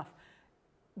not enough.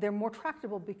 They're more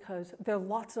tractable because there are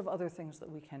lots of other things that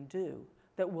we can do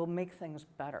that will make things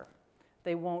better.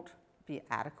 They won't be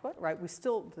adequate, right?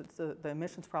 The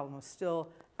emissions problem is still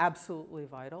absolutely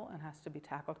vital and has to be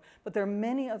tackled. But there are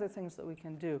many other things that we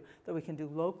can do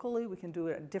locally. We can do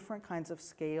it at different kinds of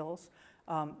scales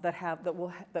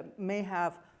that may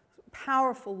have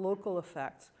powerful local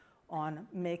effects on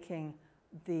making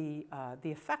the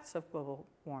effects of global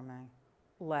warming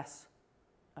less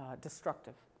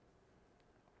destructive.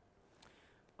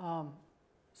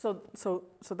 So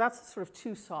that's sort of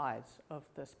two sides of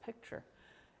this picture.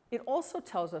 It also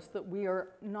tells us that we are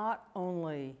not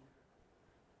only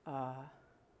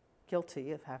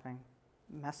guilty of having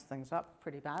messed things up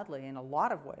pretty badly in a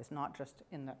lot of ways, not just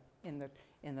in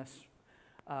the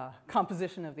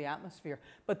composition of the atmosphere,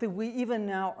 but that we even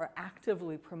now are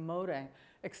actively promoting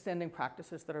extending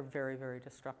practices that are very, very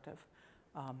destructive.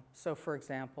 So, for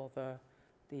example, the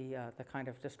kind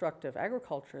of destructive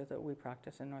agriculture that we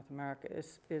practice in North America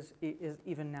is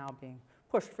even now being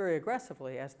pushed very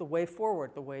aggressively as the way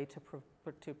forward, the way to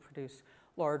produce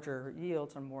larger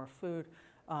yields and more food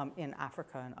in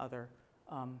Africa and other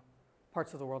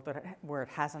parts of the world where it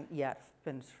hasn't yet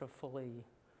been sort of fully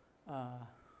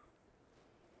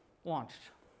launched.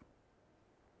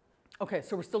 Okay,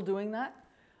 so we're still doing that.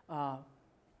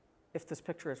 If this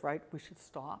picture is right, we should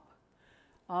stop.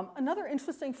 Another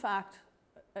interesting fact,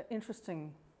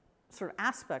 interesting sort of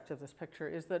aspect of this picture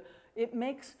is that it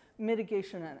makes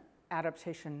mitigation and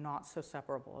adaptation not so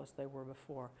separable as they were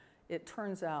before. It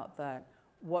turns out that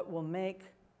what will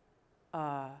make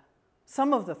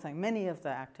many of the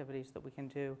activities that we can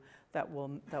do that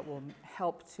will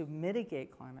help to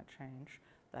mitigate climate change,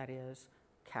 that is,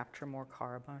 capture more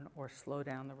carbon or slow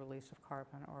down the release of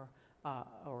carbon or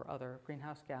other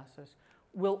greenhouse gases,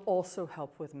 will also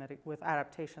help with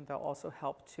adaptation. They'll also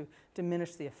help to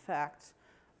diminish the effects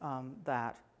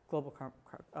that global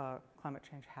climate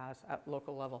change has at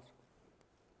local levels.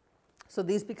 So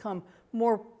these become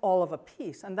more all of a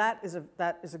piece, and that is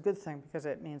a good thing because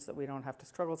it means that we don't have to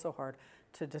struggle so hard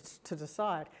to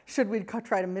decide, should we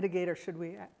try to mitigate or should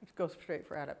we go straight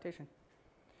for adaptation?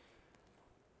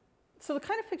 So the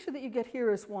kind of picture that you get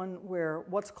here is one where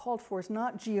what's called for is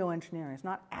not geoengineering, it's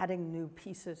not adding new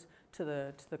pieces to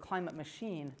the climate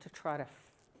machine to try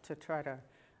to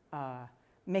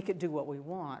make it do what we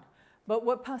want, but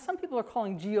what some people are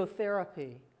calling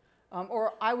geotherapy,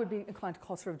 or I would be inclined to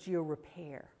call sort of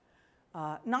geo-repair.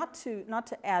 Not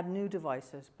to add new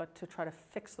devices, but to try to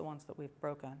fix the ones that we've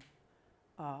broken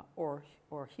or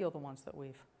heal the ones that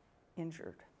we've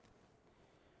injured.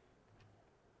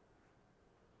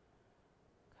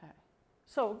 Okay.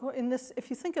 So in this, if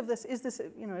you think of this, is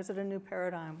it a new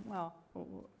paradigm? Well,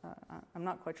 I'm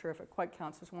not quite sure if it quite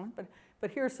counts as one, but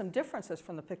here are some differences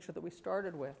from the picture that we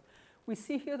started with. We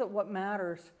see here that what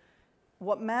matters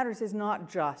is not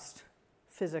just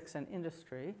physics and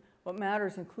industry. What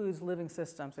matters includes living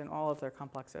systems in all of their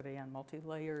complexity and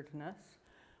multi-layeredness,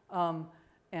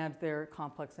 and their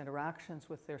complex interactions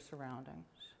with their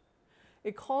surroundings.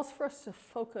 It calls for us to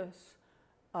focus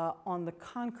on the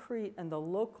concrete and the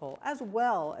local, as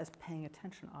well as paying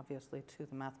attention, obviously, to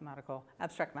the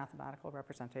abstract mathematical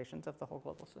representations of the whole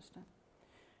global system.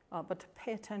 But to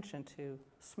pay attention to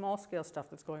small-scale stuff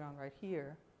that's going on right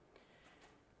here.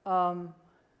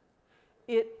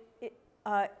 It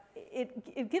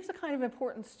gives a kind of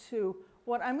importance to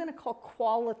what I'm going to call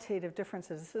qualitative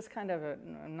differences. This is kind of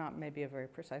not maybe a very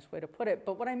precise way to put it,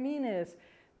 but what I mean is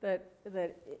that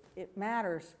it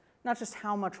matters not just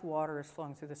how much water is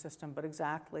flowing through the system, but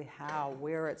exactly how,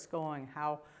 where it's going,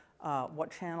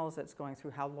 what channels it's going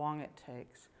through, how long it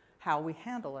takes, how we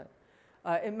handle it.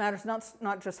 It matters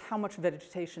not just how much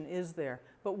vegetation is there,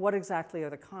 but what exactly are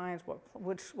the kinds,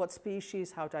 what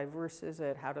species, how diverse is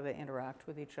it, how do they interact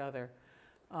with each other.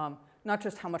 Not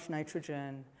just how much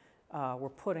nitrogen we're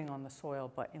putting on the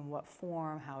soil, but in what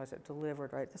form, how is it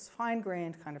delivered, right? This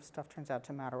fine-grained kind of stuff turns out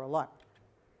to matter a lot.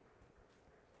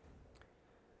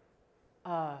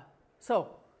 So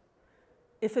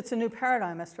if it's a new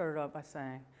paradigm, I started out by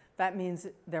saying, that means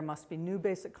there must be new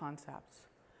basic concepts,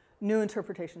 new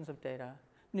interpretations of data,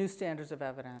 new standards of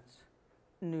evidence,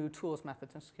 new tools,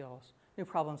 methods, and skills, new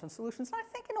problems and solutions. And I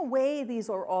think in a way these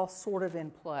are all sort of in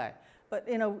play, but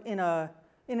in a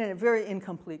very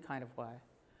incomplete kind of way.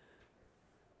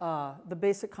 The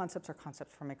basic concepts are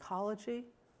concepts from ecology,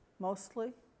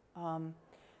 mostly.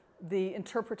 The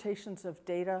interpretations of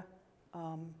data,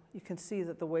 you can see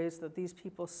that the ways that these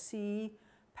people see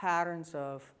patterns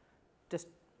of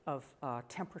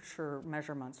temperature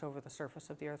measurements over the surface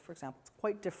of the Earth, for example, it's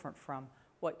quite different from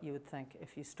what you would think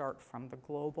if you start from the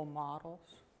global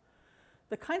models.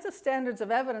 The kinds of standards of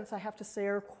evidence, I have to say,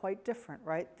 are quite different,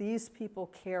 right? These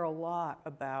people care a lot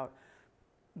about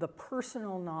the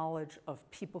personal knowledge of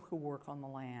people who work on the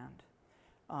land.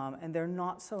 And they're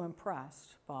not so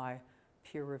impressed by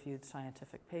peer-reviewed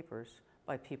scientific papers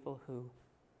by people who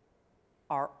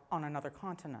are on another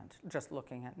continent just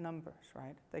looking at numbers,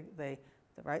 right?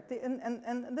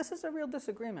 And this is a real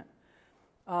disagreement.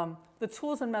 The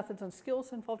tools and methods and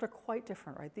skills involved are quite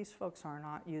different, right? These folks are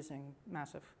not using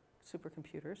massive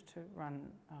supercomputers to run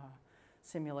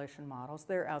simulation models.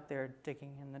 They're out there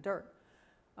digging in the dirt.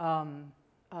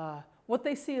 What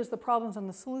they see as the problems and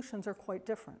the solutions are quite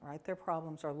different, right? Their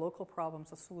problems are local problems,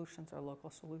 the solutions are local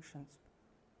solutions.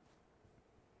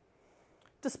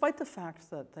 Despite the fact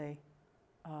that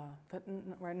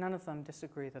none of them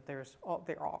disagree that there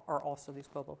are also these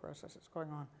global processes going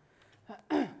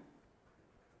on.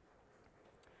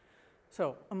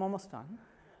 So I'm almost done.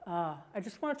 I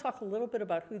just want to talk a little bit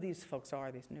about who these folks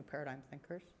are, these new paradigm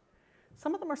thinkers.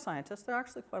 Some of them are scientists. There are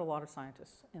actually quite a lot of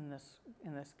scientists in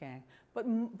this gang, but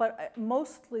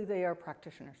mostly they are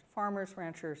practitioners: farmers,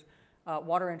 ranchers,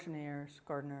 water engineers,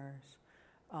 gardeners,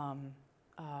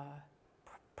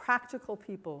 practical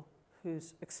people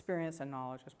whose experience and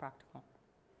knowledge is practical.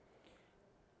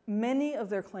 many of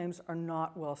their claims are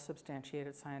not well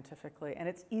substantiated scientifically, and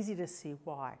it's easy to see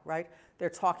why, right? They're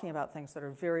talking about things that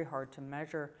are very hard to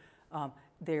measure.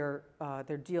 They're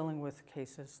dealing with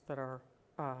cases that are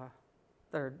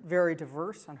very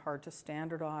diverse and hard to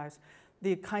standardize.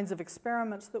 The kinds of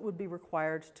experiments that would be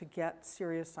required to get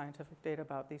serious scientific data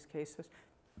about these cases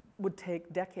would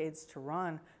take decades to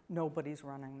run. Nobody's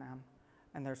running them.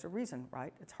 And there's a reason,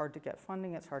 right? It's hard to get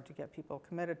funding. It's hard to get people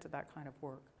committed to that kind of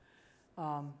work.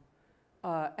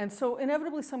 And so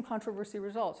inevitably some controversy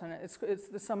results. And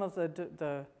some of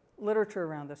the literature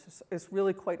around this is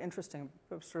really quite interesting,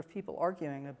 sort of people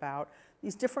arguing about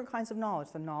these different kinds of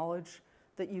knowledge, the knowledge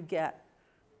that you get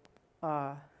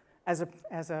as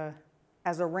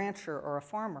a rancher or a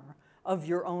farmer of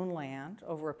your own land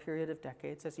over a period of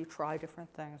decades as you try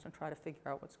different things and try to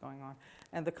figure out what's going on,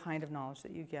 and the kind of knowledge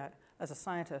that you get as a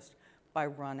scientist by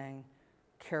running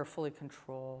carefully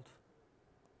controlled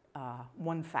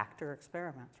one-factor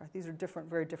experiments, right? These are different,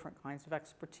 very different kinds of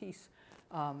expertise.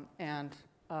 And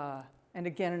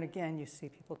again and again, you see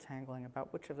people tangling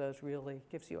about which of those really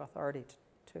gives you authority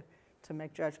to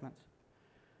make judgments.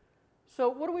 So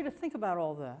what are we to think about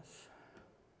all this?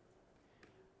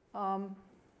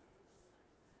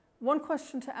 One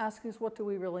question to ask is, what do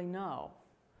we really know?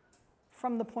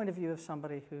 From the point of view of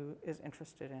somebody who is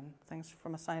interested in things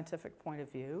from a scientific point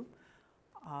of view,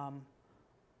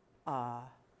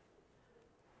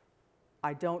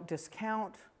 I don't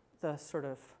discount the sort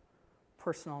of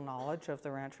personal knowledge of the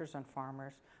ranchers and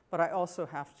farmers, but I also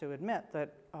have to admit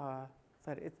that,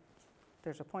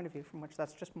 there's a point of view from which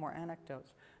that's just more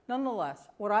anecdotes. Nonetheless,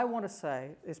 what I want to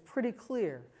say is pretty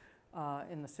clear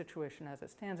in the situation as it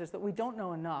stands, is that we don't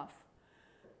know enough.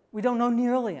 We don't know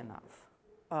nearly enough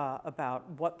about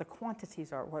what the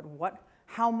quantities are,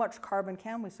 how much carbon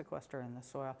can we sequester in the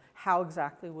soil, how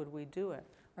exactly would we do it,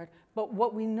 right? But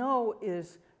what we know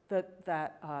is that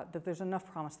there's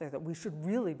enough promise there that we should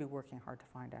really be working hard to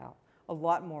find out. A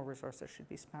lot more resources should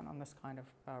be spent on this kind of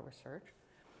research.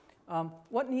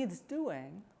 What needs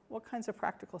doing? What kinds of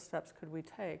practical steps could we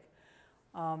take?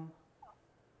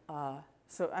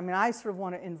 So, I mean, I sort of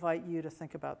want to invite you to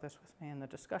think about this with me in the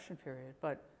discussion period,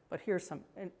 but here's some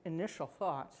initial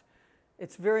thoughts.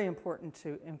 It's very important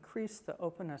to increase the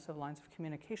openness of lines of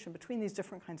communication between these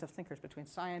different kinds of thinkers, between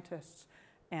scientists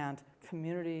and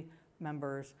community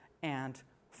members and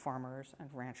farmers and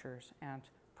ranchers and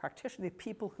practitioners, the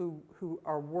people who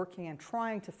are working and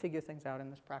trying to figure things out in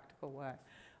this practical way.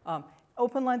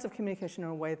 Open lines of communication in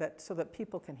a way so that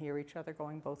people can hear each other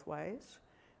going both ways,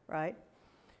 right?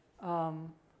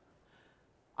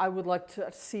 I would like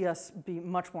to see us be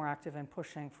much more active in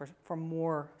pushing for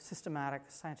more systematic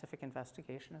scientific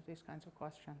investigation of these kinds of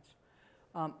questions.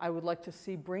 I would like to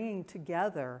see bringing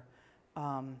together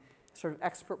sort of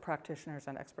expert practitioners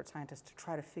and expert scientists to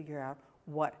try to figure out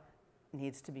what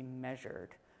needs to be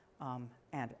measured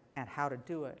and how to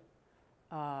do it.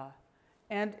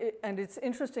 And it's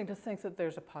interesting to think that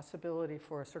there's a possibility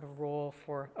for a sort of role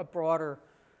for a broader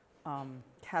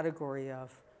category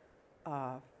of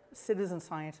citizen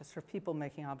scientists or people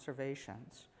making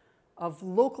observations of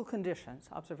local conditions,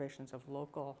 observations of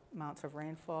local amounts of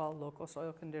rainfall, local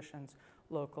soil conditions,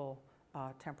 local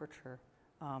temperature,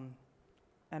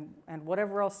 and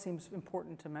whatever else seems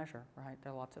important to measure, right?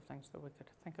 There are lots of things that we could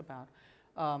think about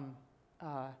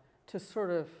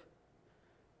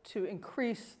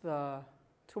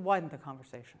to widen the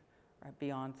conversation, right,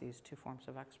 beyond these two forms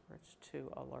of experts to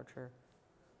a larger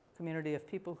community of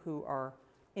people who are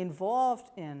involved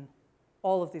in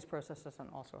all of these processes and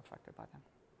also affected by them.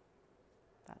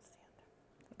 That's the end.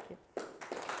 Thank you.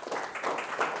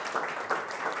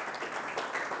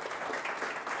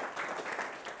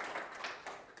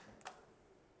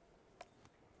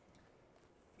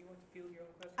 Do you want to field your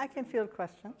own questions? I can field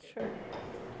questions, sure.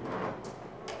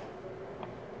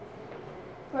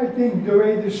 I think the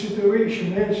way the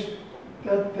situation is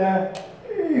that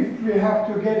if we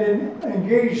have to get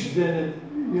engaged in it,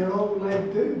 you know,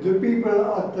 like the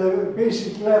people at the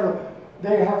basic level,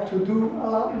 they have to do a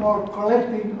lot more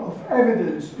collecting of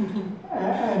evidence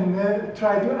and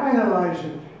try to analyze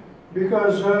it,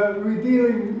 because we're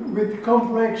dealing with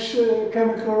complex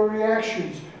chemical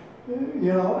reactions,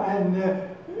 you know, and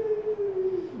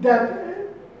that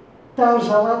tells a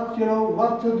lot, you know,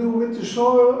 what to do with the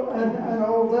soil and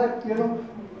all that, you know,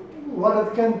 what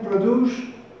it can produce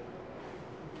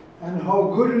and how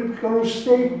good it's going to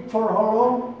stay for how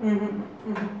long.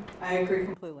 I agree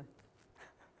completely.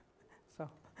 So,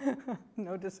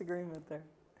 no disagreement there.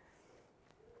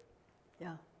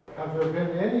 Yeah. Have there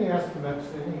been any estimates,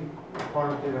 any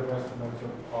quantitative estimates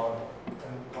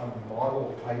on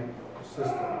model type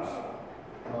systems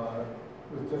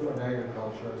with different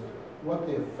agriculture as to what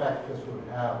the effect this would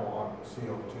have on the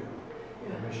CO2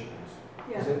 emissions.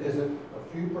 Yeah. Is it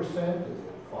a few percent? Is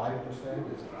it 5%?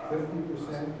 Is it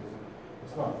 50%?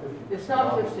 It's not 50%. It's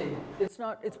not 50. It's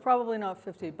not. It's probably not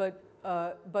 50. But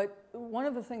one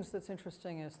of the things that's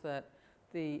interesting is that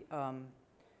the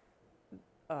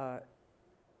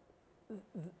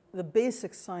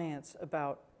basic science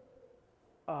about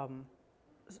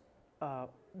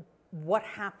what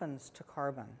happens to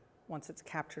carbon once it's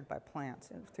captured by plants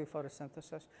through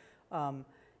photosynthesis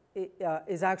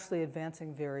is actually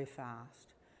advancing very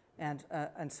fast.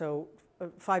 And so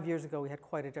 5 years ago, we had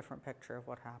quite a different picture of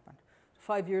what happened.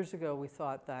 5 years ago, we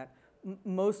thought that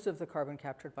most of the carbon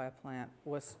captured by a plant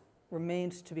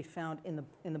remained to be found in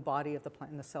the body of the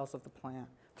plant, in the cells of the plant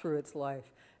through its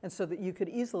life. And so that you could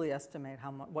easily estimate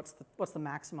how much, what's the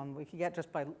maximum we could get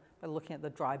just by looking at the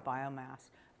dry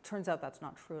biomass. It turns out that's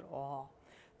not true at all.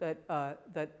 That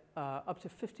up to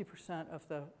 50%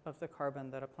 of the carbon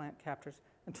that a plant captures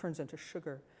and turns into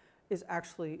sugar is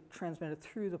actually transmitted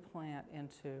through the plant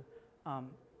into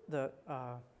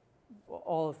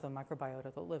all of the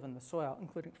microbiota that live in the soil,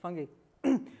 including fungi,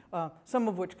 some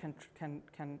of which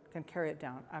can carry it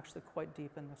down actually quite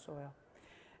deep in the soil.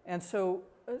 And so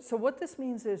what this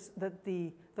means is that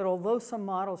although some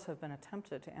models have been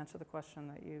attempted to answer the question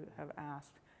that you have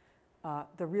asked,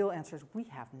 the real answer is we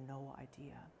have no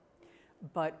idea.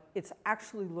 But it's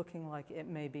actually looking like it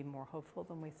may be more hopeful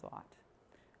than we thought.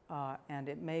 And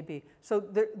it may be, so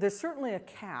there's certainly a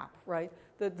cap, right?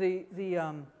 There's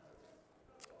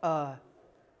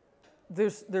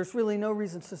really no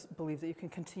reason to believe that you can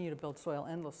continue to build soil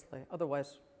endlessly.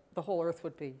 Otherwise, the whole Earth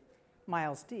would be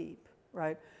miles deep,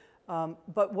 right?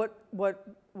 But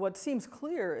what seems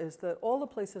clear is that all the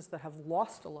places that have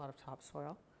lost a lot of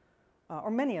topsoil, or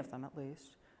many of them at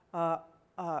least,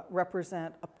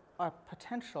 represent a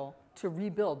potential to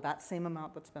rebuild that same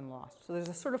amount that's been lost. So there's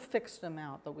a sort of fixed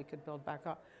amount that we could build back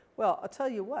up. Well, I'll tell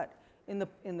you what, in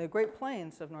the Great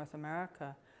Plains of North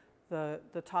America,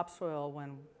 the topsoil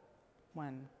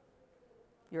when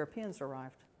Europeans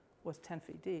arrived was 10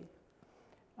 feet deep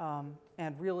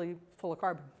and really full of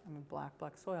carbon. I mean,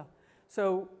 black soil.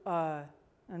 So,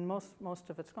 and most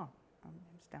of it's gone.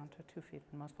 It's down to 2 feet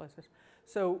in most places.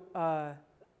 So,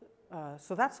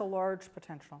 so that's a large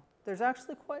potential. There's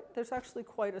actually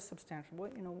quite a substantial.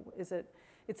 What, you know, is it?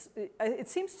 It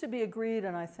seems to be agreed,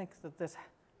 and I think that this,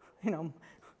 you know,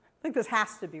 I think this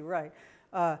has to be right.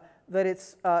 That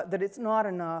it's not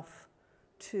enough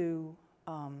to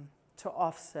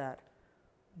offset,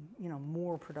 you know,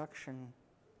 more production,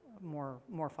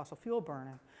 more fossil fuel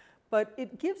burning, but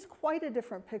it gives quite a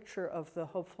different picture of the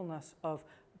hopefulness of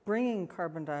bringing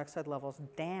carbon dioxide levels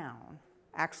down,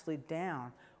 actually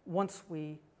down, once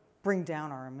we bring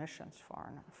down our emissions far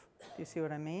enough. Do you see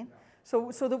what I mean?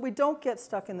 So that we don't get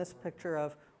stuck in this picture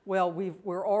of, well,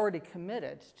 we're already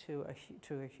committed to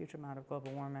a huge amount of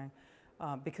global warming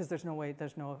because there's no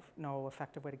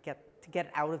effective way to get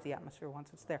it out of the atmosphere once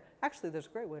it's there. Actually, there's a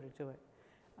great way to do it.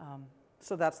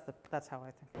 So that's how I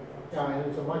think. Yeah, and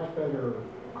it's a much better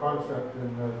concept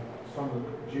than some of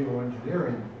the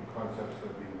geoengineering concepts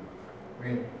that I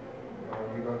mean,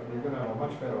 you're going to have a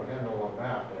much better handle on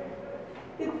that.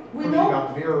 Pushing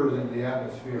up mirrors into the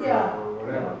atmosphere or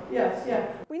whatever. Yes,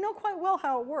 yeah. We know quite well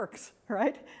how it works,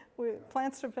 right?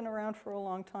 Plants have been around for a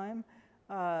long time.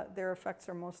 Their effects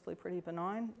are mostly pretty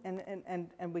benign,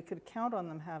 and we could count on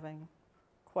them having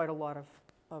quite a lot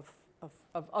of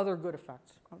other good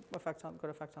effects, good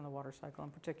effects on the water cycle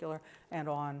in particular, and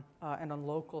on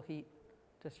local heat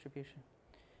distribution.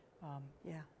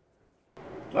 Yeah.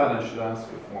 Glad I should ask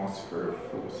a philosopher,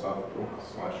 philosophical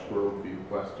 / worldview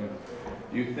question.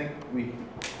 Do you think we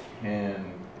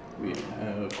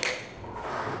have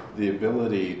the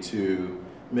ability to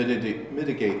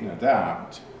mitigate and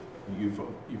adapt? You've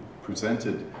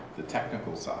presented the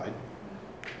technical side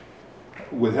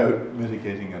without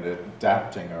mitigating and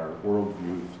adapting our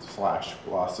worldview /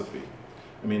 philosophy.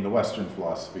 I mean, the Western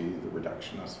philosophy, the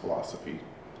reductionist philosophy,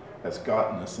 has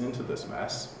gotten us into this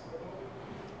mess.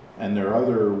 And there are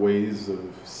other ways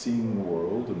of seeing the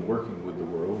world and working with the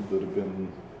world that have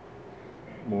been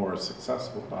more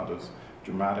successful, not as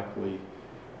dramatically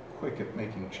quick at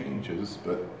making changes,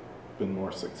 but been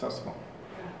more successful.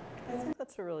 I think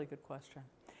that's a really good question.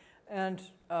 And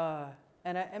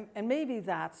maybe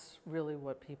that's really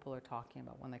what people are talking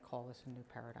about when they call this a new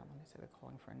paradigm, when they say they're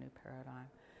calling for a new paradigm.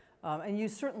 And you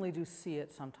certainly do see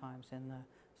it sometimes in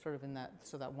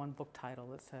that one book title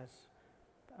that says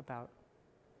about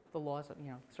the laws of,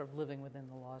 sort of living within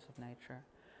the laws of nature.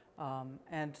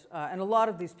 And a lot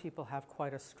of these people have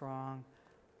quite a strong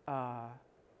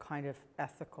kind of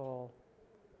ethical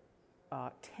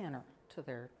tenor to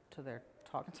their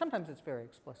talk, and sometimes it's very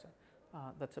explicit.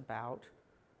 That's about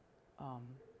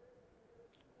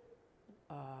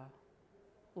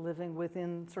living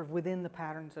within the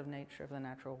patterns of nature, of the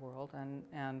natural world,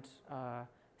 and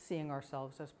seeing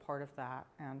ourselves as part of that,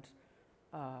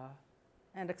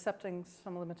 and accepting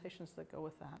some limitations that go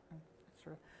with that. And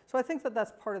so I think that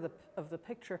that's part of the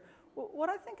picture. What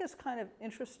I think is kind of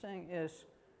interesting is,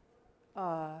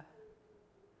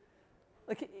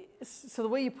 so the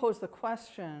way you pose the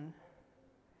question,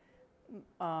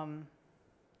 one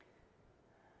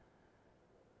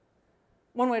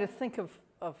way to think of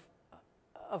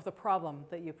the problem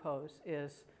that you pose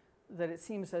is that it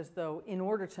seems as though in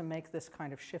order to make this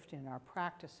kind of shift in our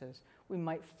practices, we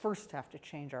might first have to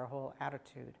change our whole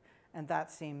attitude, and that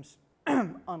seems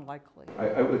unlikely.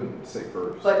 I wouldn't say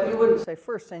first. But you wouldn't say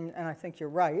first, and I think you're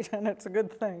right, and it's a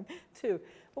good thing, too.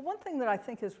 But one thing that I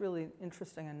think is really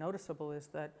interesting and noticeable is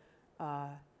that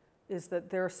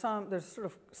there's sort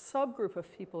of subgroup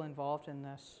of people involved in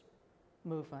this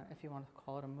movement, if you want to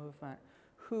call it a movement,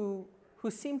 who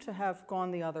seem to have gone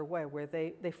the other way, where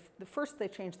first they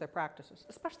change their practices,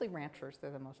 especially ranchers. They're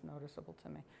the most noticeable to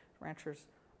me. Ranchers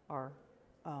are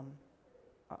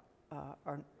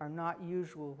not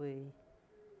usually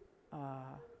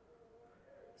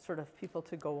sort of people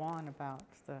to go on about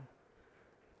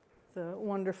the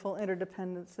wonderful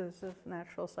interdependences of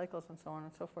natural cycles and so on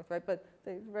and so forth, right? But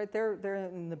they're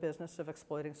in the business of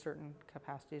exploiting certain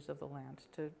capacities of the land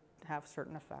to have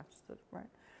certain effects, right?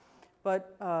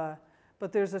 But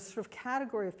there's a sort of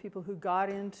category of people who got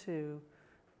into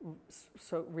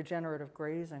regenerative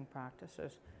grazing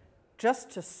practices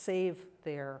just to save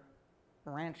their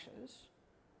ranches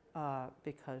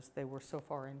because they were so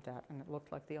far in debt and it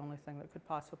looked like the only thing that could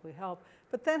possibly help.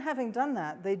 But then having done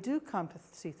that, they do come to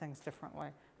see things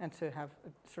differently and to have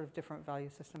a sort of different value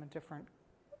system and different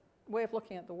way of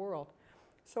looking at the world.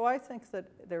 So I think that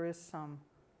there is some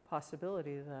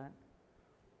possibility that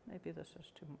maybe this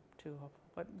is too hopeful,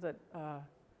 but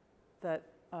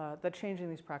that changing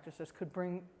these practices could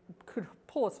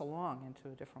pull us along into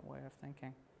a different way of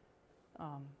thinking.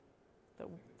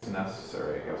 It's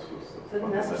necessary, I guess, was the Is it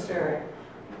necessary?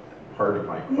 part of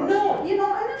my question. No, I'm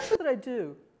not sure that I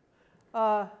do.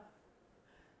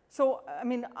 So, I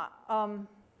mean,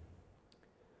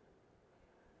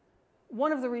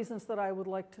 one of the reasons that I would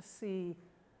like to see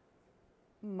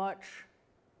much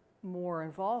more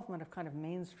involvement of kind of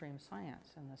mainstream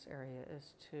science in this area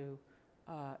is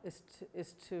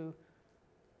to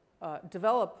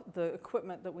develop the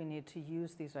equipment that we need to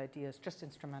use these ideas just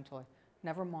instrumentally.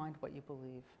 Never mind what you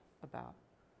believe about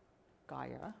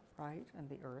Gaia, right, and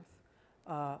the Earth.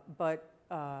 But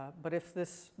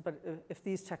if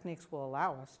these techniques will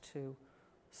allow us to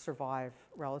survive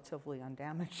relatively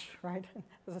undamaged, right,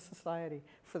 as a society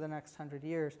for the next 100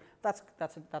 years, that's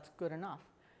good enough.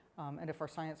 And if our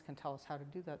science can tell us how to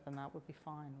do that, then that would be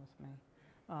fine with me.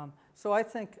 So I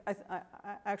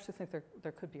actually think there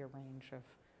could be a range of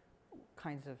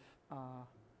kinds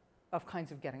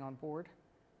of getting on board.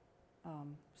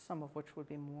 Some of which would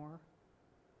be more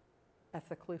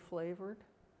ethically flavored,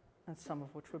 and some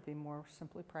of which would be more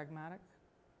simply pragmatic.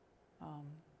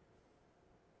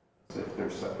 If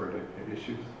they're separate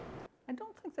issues? I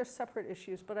don't think they're separate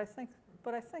issues, but I think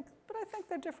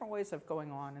they're different ways of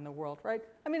going on in the world, right?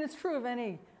 I mean, it's true of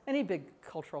any big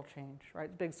cultural change,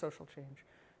 right? Big social change,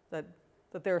 that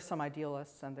there are some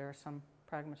idealists and there are some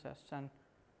pragmatists,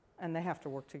 and they have to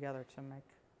work together to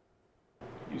make.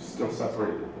 You still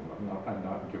separated them. I'm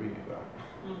not giving you that.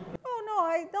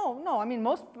 Oh no! I mean,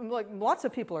 lots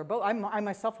of people are both. I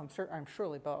myself, I'm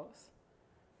surely both,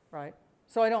 right?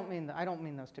 So I don't mean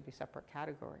those to be separate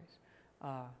categories,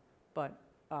 but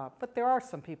there are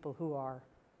some people who are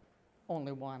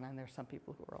only one, and there's some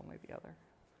people who are only the other.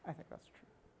 I think that's true.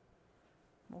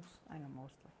 I know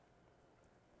mostly.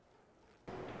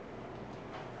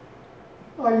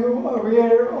 Are you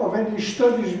aware of any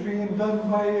studies being done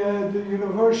by the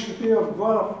University of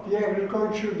Guelph, the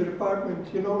Agriculture Department,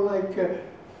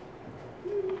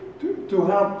 to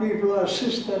help people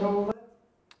assist and all that?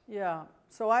 Yeah,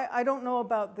 so I don't know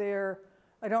about their,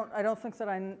 I don't think that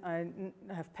I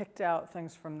have picked out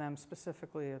things from them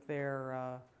specifically of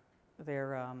their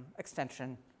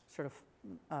extension sort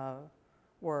of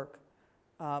work.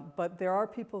 But there are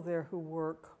people there who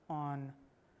work on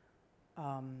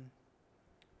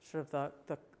sort of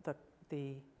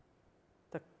the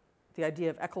idea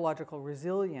of ecological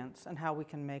resilience and how we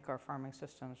can make our farming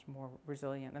systems more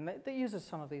resilient, and that uses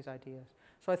some of these ideas.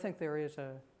 So I think there's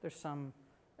some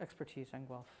expertise in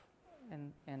Guelph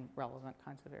in relevant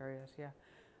kinds of areas, yeah.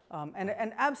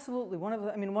 And absolutely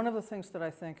one of the things that I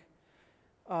think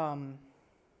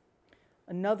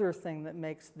Another thing that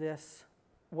makes this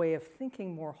way of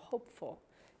thinking more hopeful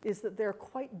is that there are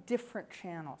quite different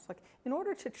channels. Like, in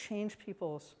order to change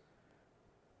people's,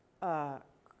 our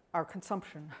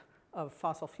consumption of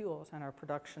fossil fuels and our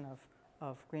production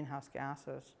of greenhouse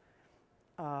gases,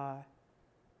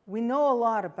 we know a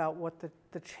lot about what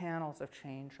the channels of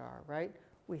change are, right?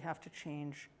 We have to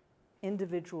change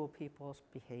individual people's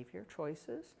behavior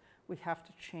choices. We have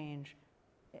to change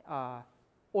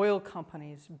oil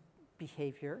companies'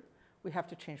 behavior. We have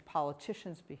to change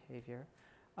politicians' behavior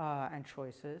and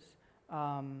choices.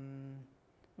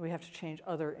 We have to change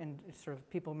other, sort of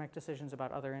people make decisions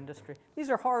about other industry. These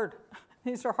are hard.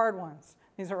 These are hard ones.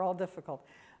 These are all difficult.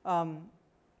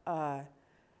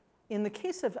 In the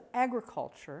case of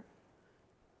agriculture,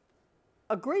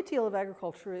 a great deal of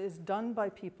agriculture is done by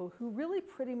people who really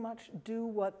pretty much do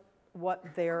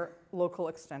what their local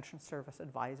extension service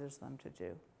advises them to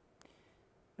do.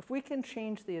 If we can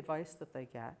change the advice that they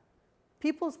get,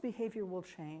 people's behavior will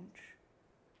change.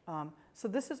 So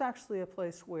this is actually a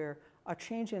place where a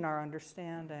change in our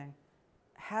understanding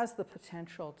has the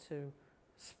potential to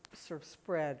sort of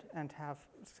spread and have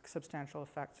substantial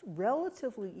effects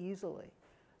relatively easily.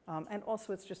 And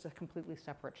also, it's just a completely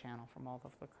separate channel from all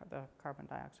of the carbon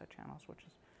dioxide channels, which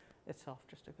is itself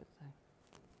just a good thing.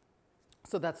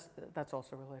 So that's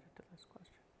also related to this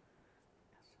question.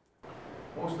 Yes.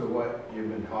 Most of what you've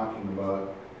been talking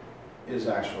about is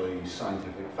actually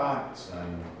scientific facts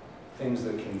and things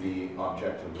that can be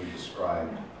objectively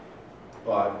described.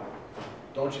 But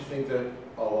don't you think that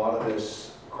a lot of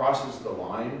this crosses the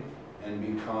line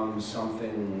and becomes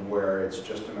something where it's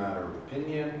just a matter of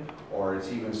opinion, or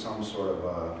it's even some sort of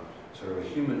a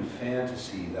human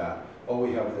fantasy that, oh,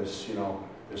 we have this,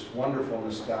 this wonderful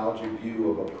nostalgic view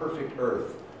of a perfect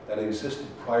Earth that existed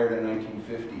prior to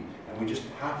 1950, and we just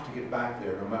have to get back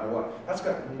there no matter what. That's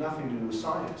got nothing to do with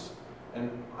science. And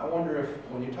I wonder if,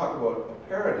 when you talk about a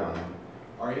paradigm,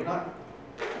 are you not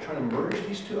trying to merge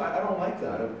these two? I don't like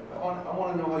that. I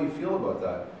want to know how you feel about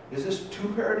that. Is this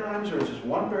two paradigms, or is this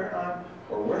one paradigm,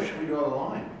 or where should we draw the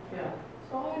line? Yeah.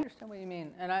 So I understand what you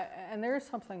mean, and there is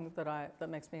something that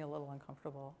makes me a little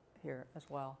uncomfortable here as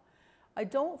well. I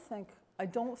don't think,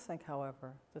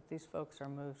 however, that these folks are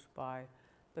moved by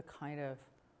the kind of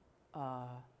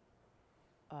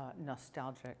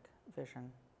nostalgic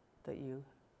vision that you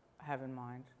have in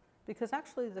mind, because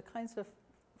actually the kinds of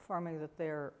farming that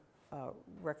they're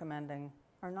recommending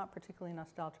are not particularly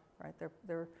nostalgic, right?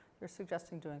 They're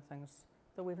suggesting doing things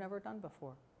that we've never done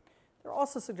before. They're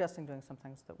also suggesting doing some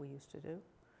things that we used to do,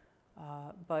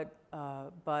 but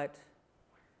a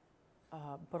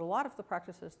lot of the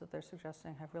practices that they're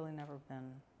suggesting have really never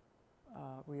been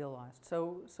realized.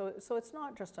 So it's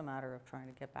not just a matter of trying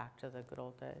to get back to the good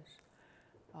old days.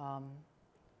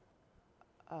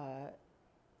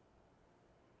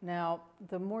 Now,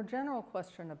 the more general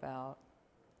question about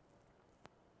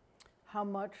how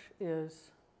much is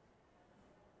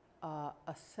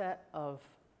a set of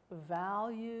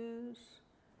values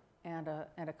and a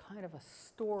kind of a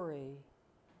story,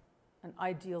 an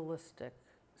idealistic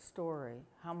story,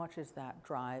 how much is that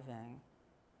driving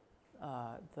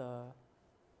the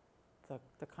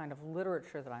kind of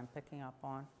literature that I'm picking up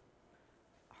on?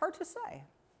 Hard to say.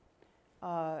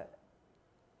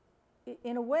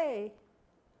 In a way,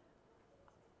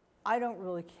 I don't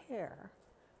really care,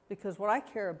 because what I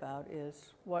care about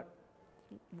is what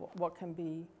can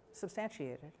be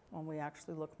substantiated when we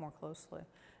actually look more closely.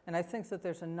 And I think that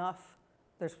there's enough,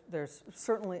 there's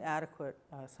certainly adequate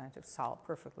scientific, solid,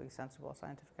 perfectly sensible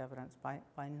scientific evidence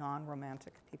by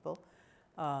non-romantic people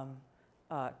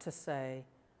to say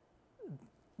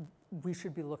we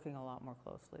should be looking a lot more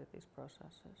closely at these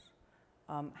processes.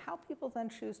 How people then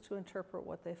choose to interpret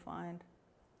what they find,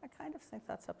 I kind of think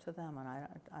that's up to them, and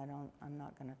I'm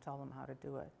not going to tell them how to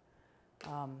do it.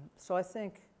 So I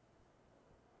think,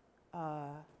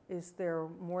 is there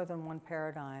more than one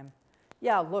paradigm?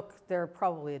 Yeah, look, there are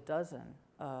probably a dozen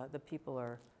that people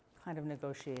are kind of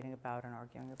negotiating about and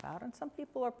arguing about, and some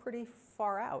people are pretty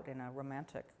far out in a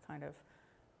romantic kind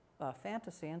of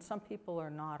fantasy, and some people are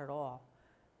not at all.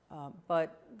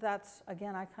 But that's,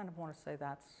 again, I kind of want to say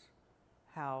that's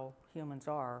how humans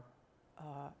are,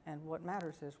 and what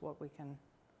matters is what we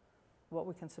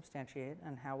can substantiate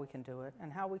and how we can do it,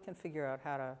 and how we can figure out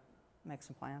how to make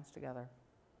some plans together,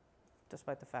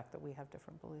 despite the fact that we have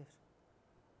different beliefs.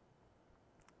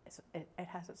 It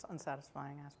has its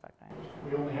unsatisfying aspect, I understand.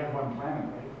 We only have one planet,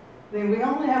 right? I mean, we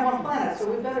only have one planet,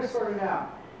 so we better sort it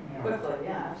out Yeah. quickly.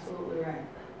 Yeah, absolutely right.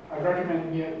 I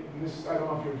recommend this. I don't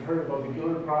know if you've heard about the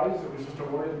Gillian Prize that was just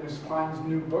awarded Miss Klein's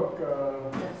new book.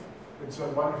 Yes. It's a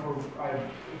wonderful,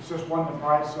 it's just won the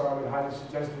prize, so I would highly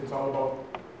suggest it. It's all about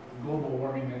global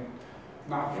warming, and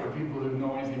not for people who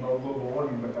know anything about global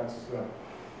warming, but that's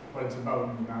what it's about,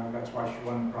 and that's why she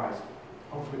won the prize.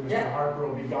 Hopefully Mr. Harper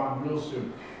will be gone real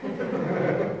soon.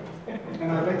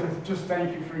 And I'd like to just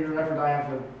thank you for your effort. I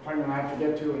have a appointment I have to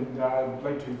get to, and I'd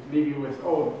like to leave you with,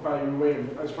 by way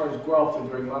of, as far as Guelph,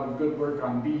 they're doing a lot of good work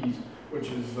on bees, which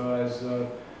is, as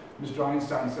Mr.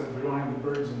 Einstein said, if we don't have the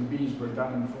birds and the bees, we're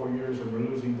done in 4 years and we're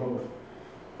losing both.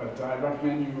 But I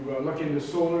recommend you look into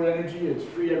solar energy. It's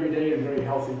free every day and very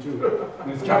healthy too.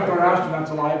 And it's kept our astronauts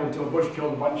alive until Bush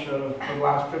killed a bunch for the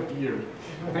last 50 years.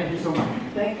 Thank you so much.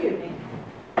 Thank you.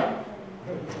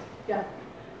 Yeah.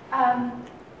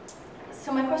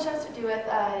 So my question has to do with,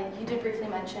 you did briefly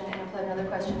mention, and I'll put another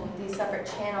question, these separate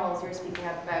channels you were speaking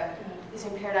of about this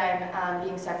new paradigm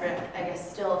being separate, I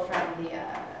guess, still from the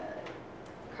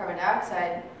carbon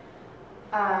dioxide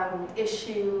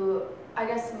issue. I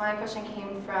guess my question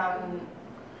came from,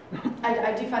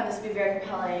 I do find this to be a very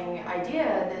compelling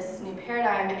idea, this new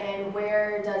paradigm, and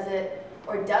where does it,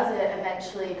 or does it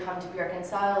eventually come to be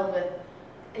reconciled with,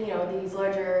 you know, these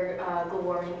larger global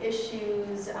warming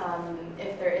issues,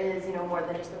 if there is, you know, more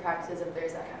than just the practices, if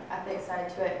there's that kind of ethics side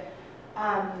to it.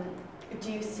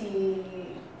 Do you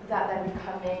see that then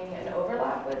becoming an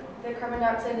overlap with the carbon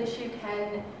dioxide issue?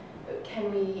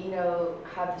 Can we, you know,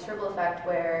 have this ripple effect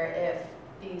where if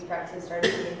these practices start to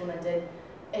be implemented,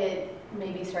 it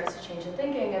maybe starts to change the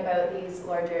thinking about these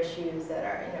larger issues that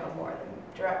are, you know, more than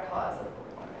direct cause of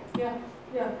global warming?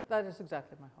 Yeah, that is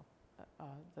exactly my hope.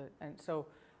 And so,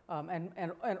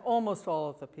 and almost all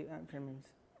of the people,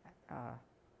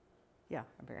 yeah,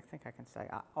 I think I can say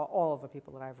all of the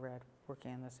people that I've read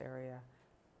working in this area,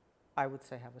 I would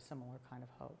say have a similar kind of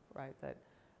hope, right? That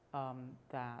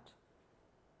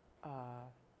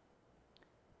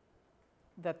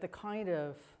that the kind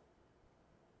of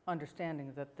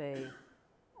understanding that they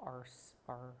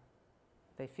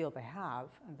they feel they have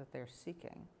and that they're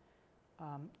seeking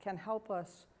can help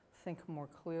us think more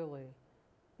clearly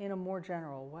in a more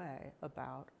general way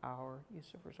about our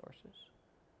use of resources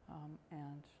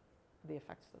and the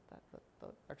effects that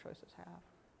our choices have.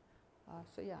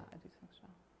 So yeah, I do think so.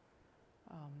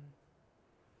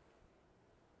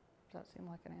 Does that seem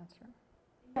like an answer?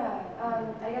 Yeah,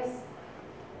 I guess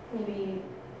maybe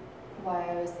why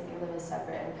I was thinking of them as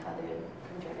separate and how they would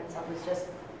come to reconcile was just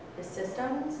the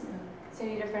systems. So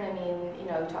different. I mean, you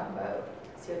know, talk about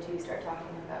CO2, start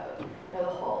talking about, you know, the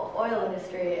whole oil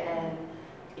industry, and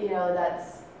you know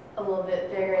that's a little bit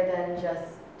bigger than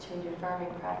just changing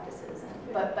farming practices,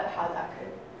 and but how that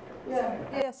could.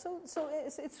 Yeah. So it's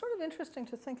sort of interesting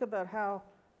to think about how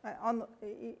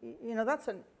you know, that's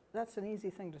an easy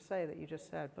thing to say that you just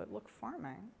said, but look,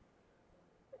 farming.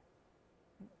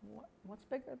 What's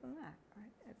bigger than that,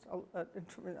 right?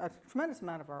 It's a tremendous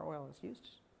amount of our oil is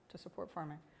used to support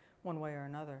farming, one way or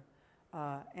another,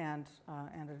 and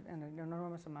an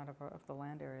enormous amount of the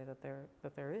land area that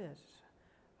there is,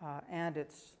 and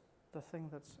it's the thing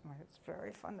that's, I mean, it's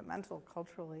very fundamental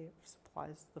culturally. It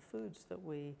supplies the foods that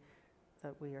we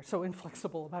are so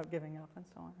inflexible about giving up, and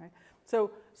so on, right?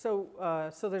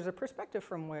 So there's a perspective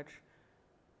from which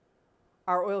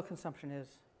our oil consumption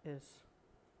is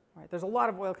right. There's a lot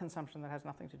of oil consumption that has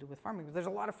nothing to do with farming, but there's a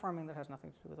lot of farming that has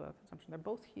nothing to do with oil consumption. They're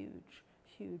both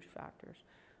huge factors.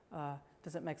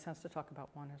 Does it make sense to talk about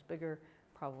one as bigger?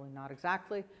 Probably not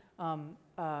exactly.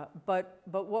 But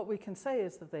what we can say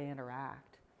is that they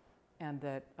interact, and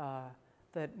that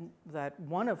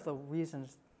one of the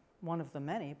reasons, one of the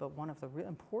many, but one of the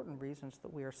important reasons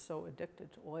that we are so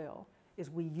addicted to oil is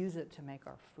we use it to make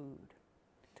our food,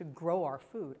 to grow our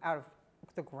food out of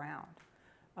the ground.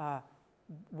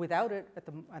 Without it,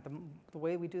 the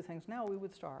way we do things now, we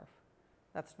would starve.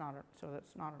 That's not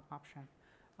an option.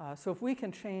 So if we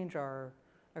can change our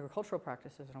agricultural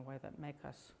practices in a way that make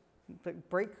us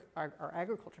break our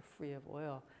agriculture free of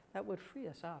oil, that would free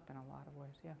us up in a lot of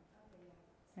ways. Yeah.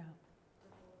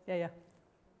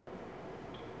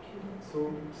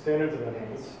 So standards of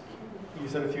evidence. You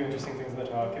said a few interesting things in the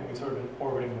talk, and we sort of been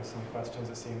orbiting with some questions,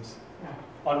 it seems.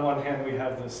 On one hand, we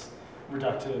have this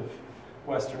reductive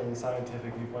Western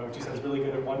scientific viewpoint, which you said is really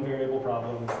good at one variable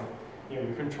problem. You know,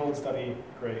 your controlled study,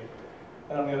 great.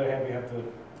 And on the other hand, we have the,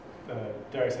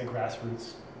 dare I say,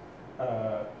 grassroots,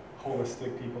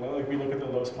 holistic people. Like we look at the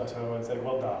Los Plateau and say,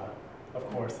 well, duh, of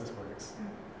course this works.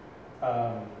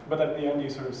 But at the end, you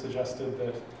sort of suggested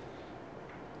that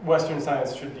Western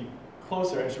science should be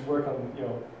closer and should work on, you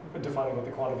know, defining what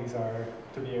the quantities are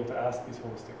to be able to ask these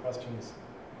holistic questions.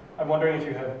 I'm wondering if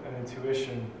you have an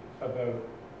intuition about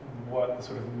what the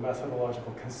sort of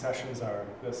methodological concessions are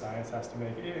that science has to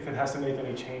make, if it has to make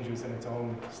any changes in its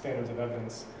own standards of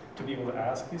evidence to be able to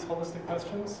ask these holistic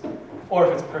questions, or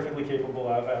if it's perfectly capable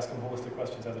of asking holistic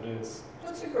questions as it is,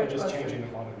 That's a great and just question. changing the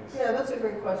quantities. Yeah, that's a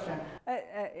great question.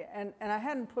 And I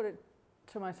hadn't put it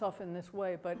to myself in this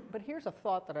way, but here's a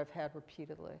thought that I've had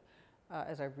repeatedly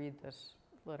as I read this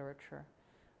literature,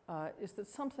 is that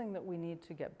something that we need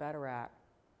to get better at,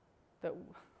 that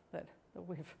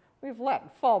we've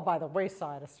let fall by the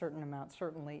wayside a certain amount,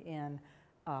 certainly in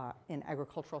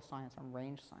agricultural science and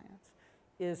range science,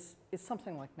 is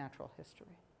something like natural history.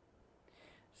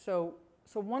 So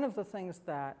one of the things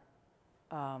that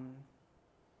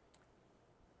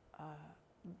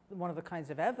one of the kinds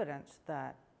of evidence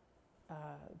that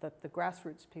the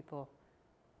grassroots people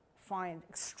find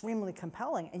extremely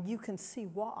compelling, and you can see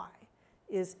why,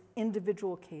 is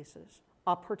individual cases,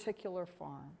 a particular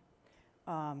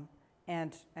farm,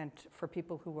 and for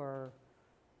people who are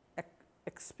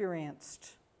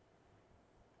experienced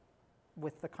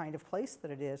with the kind of place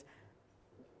that it is,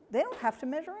 they don't have to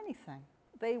measure anything.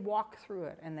 They walk through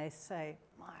it and they say,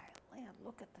 my land,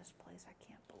 look at this place, I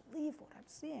can't believe what I'm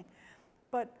seeing.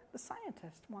 But the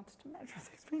scientist wants to measure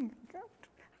things.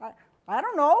 I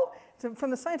don't know. So from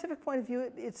the scientific point of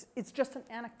view, it's just an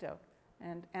anecdote,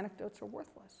 and anecdotes are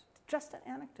worthless. It's just an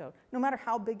anecdote. No matter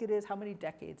how big it is, how many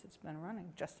decades it's been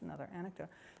running, just another anecdote.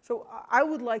 So I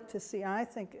would like to see, I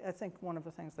think one of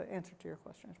the things, the answer to your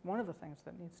question is, one of the things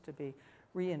that needs to be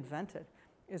reinvented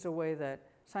is a way that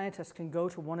scientists can go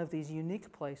to one of these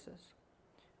unique places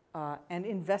and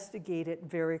investigate it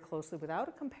very closely without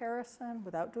a comparison,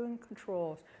 without doing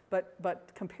controls,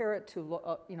 but compare it to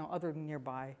other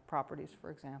nearby properties, for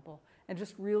example, and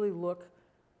just really look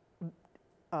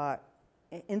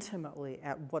intimately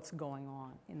at what's going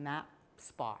on in that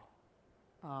spot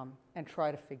and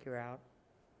try to figure out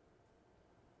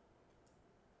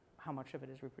how much of it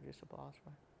is reproducible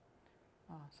elsewhere.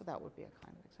 So that would be a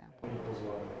kind of example. Equals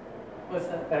one. What's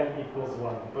that? N equals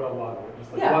one, but a lot of it,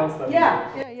 just like Yeah, ones that.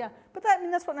 yeah. But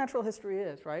that's what natural history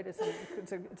is, right? It's a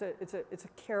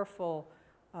careful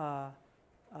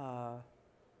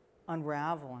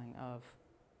unraveling of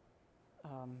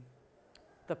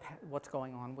what's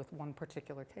going on with one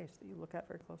particular case that you look at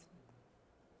very closely.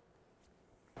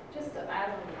 Just to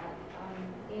add on that,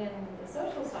 in the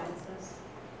social sciences,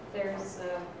 there's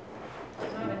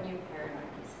not a new paradigm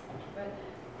as such, but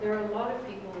there are a lot of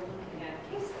people looking at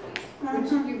case studies,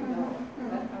 which you know,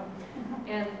 but,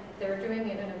 and they're doing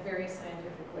it in a very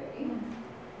scientific way,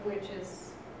 which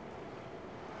is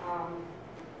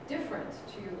different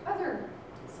to other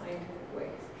scientific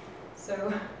ways.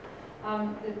 So,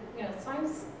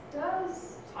 science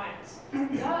does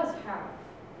have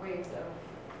ways of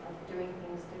doing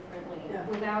things differently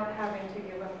without having to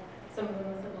give up some of the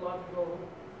methodological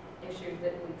issues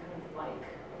that we kind of like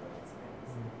about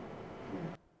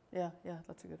science. Yeah,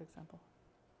 that's a good example.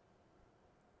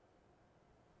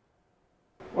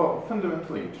 Well,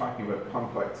 fundamentally, you're talking about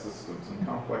complex systems, and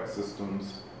complex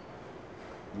systems,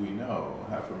 we know,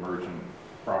 have emergent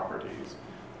properties,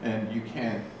 and you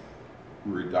can't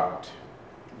reduct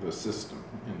the system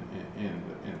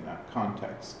in that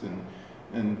context.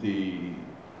 And the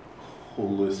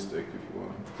holistic, if you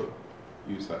want to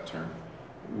use that term,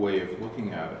 way of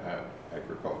looking at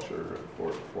agriculture,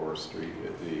 forestry,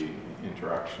 the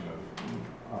interaction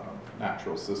of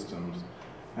natural systems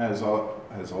has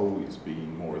always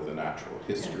been more the natural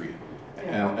history.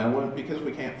 Because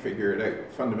we can't figure it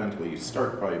out, fundamentally you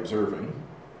start by observing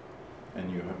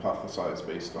and you hypothesize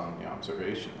based on the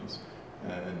observations,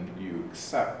 and you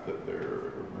accept that there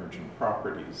are emergent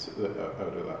properties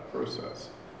out of that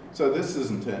process. So this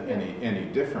isn't any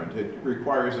different. It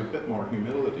requires a bit more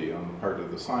humility on the part of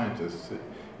the scientists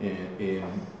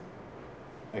in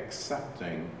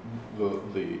accepting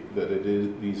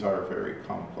these are very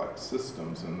complex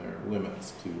systems and there are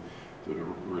limits to the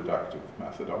reductive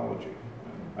methodology.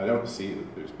 And I don't see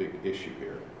that there's a big issue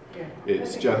here. Yeah.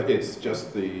 It's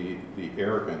just the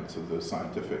arrogance of the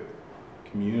scientific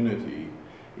community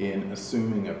in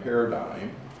assuming a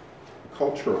paradigm, a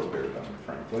cultural paradigm,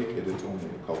 frankly, it is only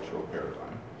a cultural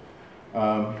paradigm,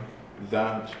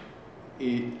 that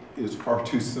it is far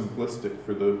too simplistic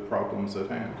for the problems at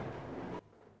hand.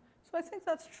 So I think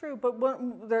that's true, but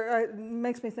it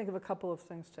makes me think of a couple of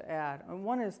things to add. And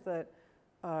one is that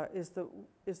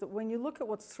when you look at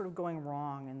what's sort of going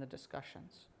wrong in the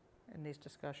discussions, in these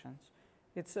discussions,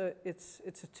 it's a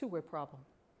two-way problem.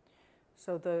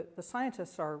 So the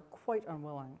scientists are quite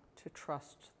unwilling to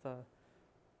trust the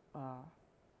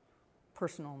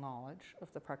personal knowledge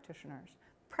of the practitioners.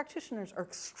 Practitioners are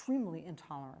extremely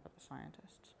intolerant of the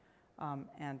scientists.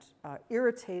 and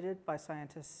irritated by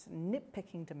scientists'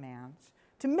 nitpicking demands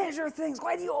to measure things.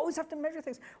 Why do you always have to measure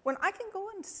things? When I can go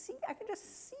and see, I can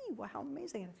just see how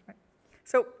amazing it is, right?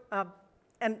 So,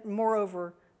 and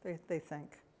moreover, they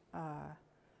think,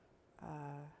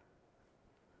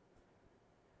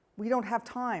 we don't have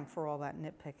time for all that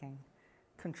nitpicking,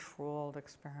 controlled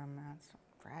experiments,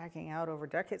 dragging out over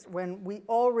decades, when we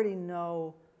already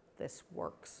know this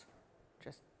works.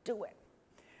 Just do it.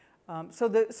 So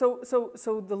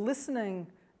the listening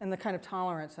and the kind of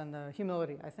tolerance and the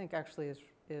humility, I think, actually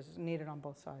is needed on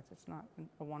both sides. It's not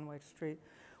a one-way street.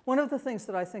 One of the things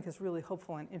that I think is really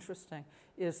hopeful and interesting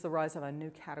is the rise of a new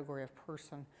category of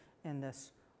person in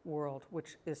this world,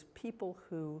 which is people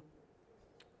who,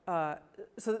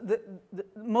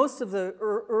 most of the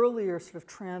earlier sort of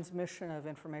transmission of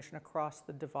information across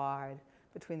the divide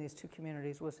between these two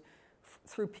communities was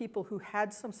through people who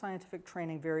had some scientific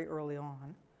training very early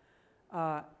on,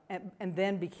 and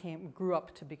then grew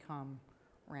up to become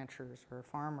ranchers or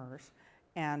farmers,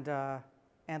 and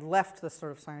left the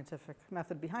sort of scientific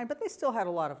method behind. But they still had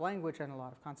a lot of language and a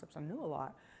lot of concepts and knew a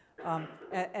lot.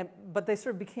 But they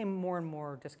sort of became more and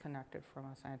more disconnected from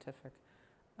a scientific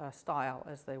style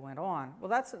as they went on.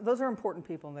 Well, those are important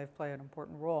people, and they've played an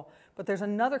important role. But there's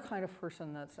another kind of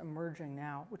person that's emerging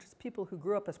now, which is people who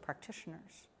grew up as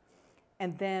practitioners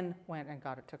and then went and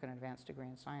took an advanced degree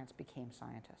in science, became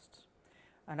scientists.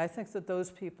 And I think that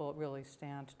those people really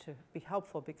stand to be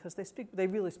helpful because they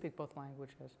really speak both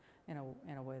languages in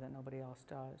a way that nobody else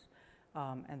does.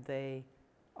 And they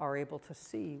are able to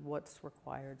see what's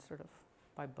required sort of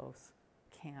by both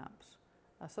camps.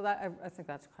 So that I think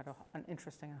that's kind of an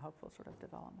interesting and hopeful sort of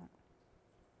development.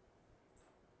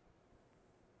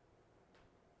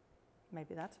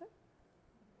 Maybe that's it.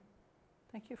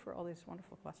 Thank you for all these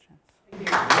wonderful questions. Thank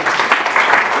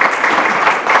you.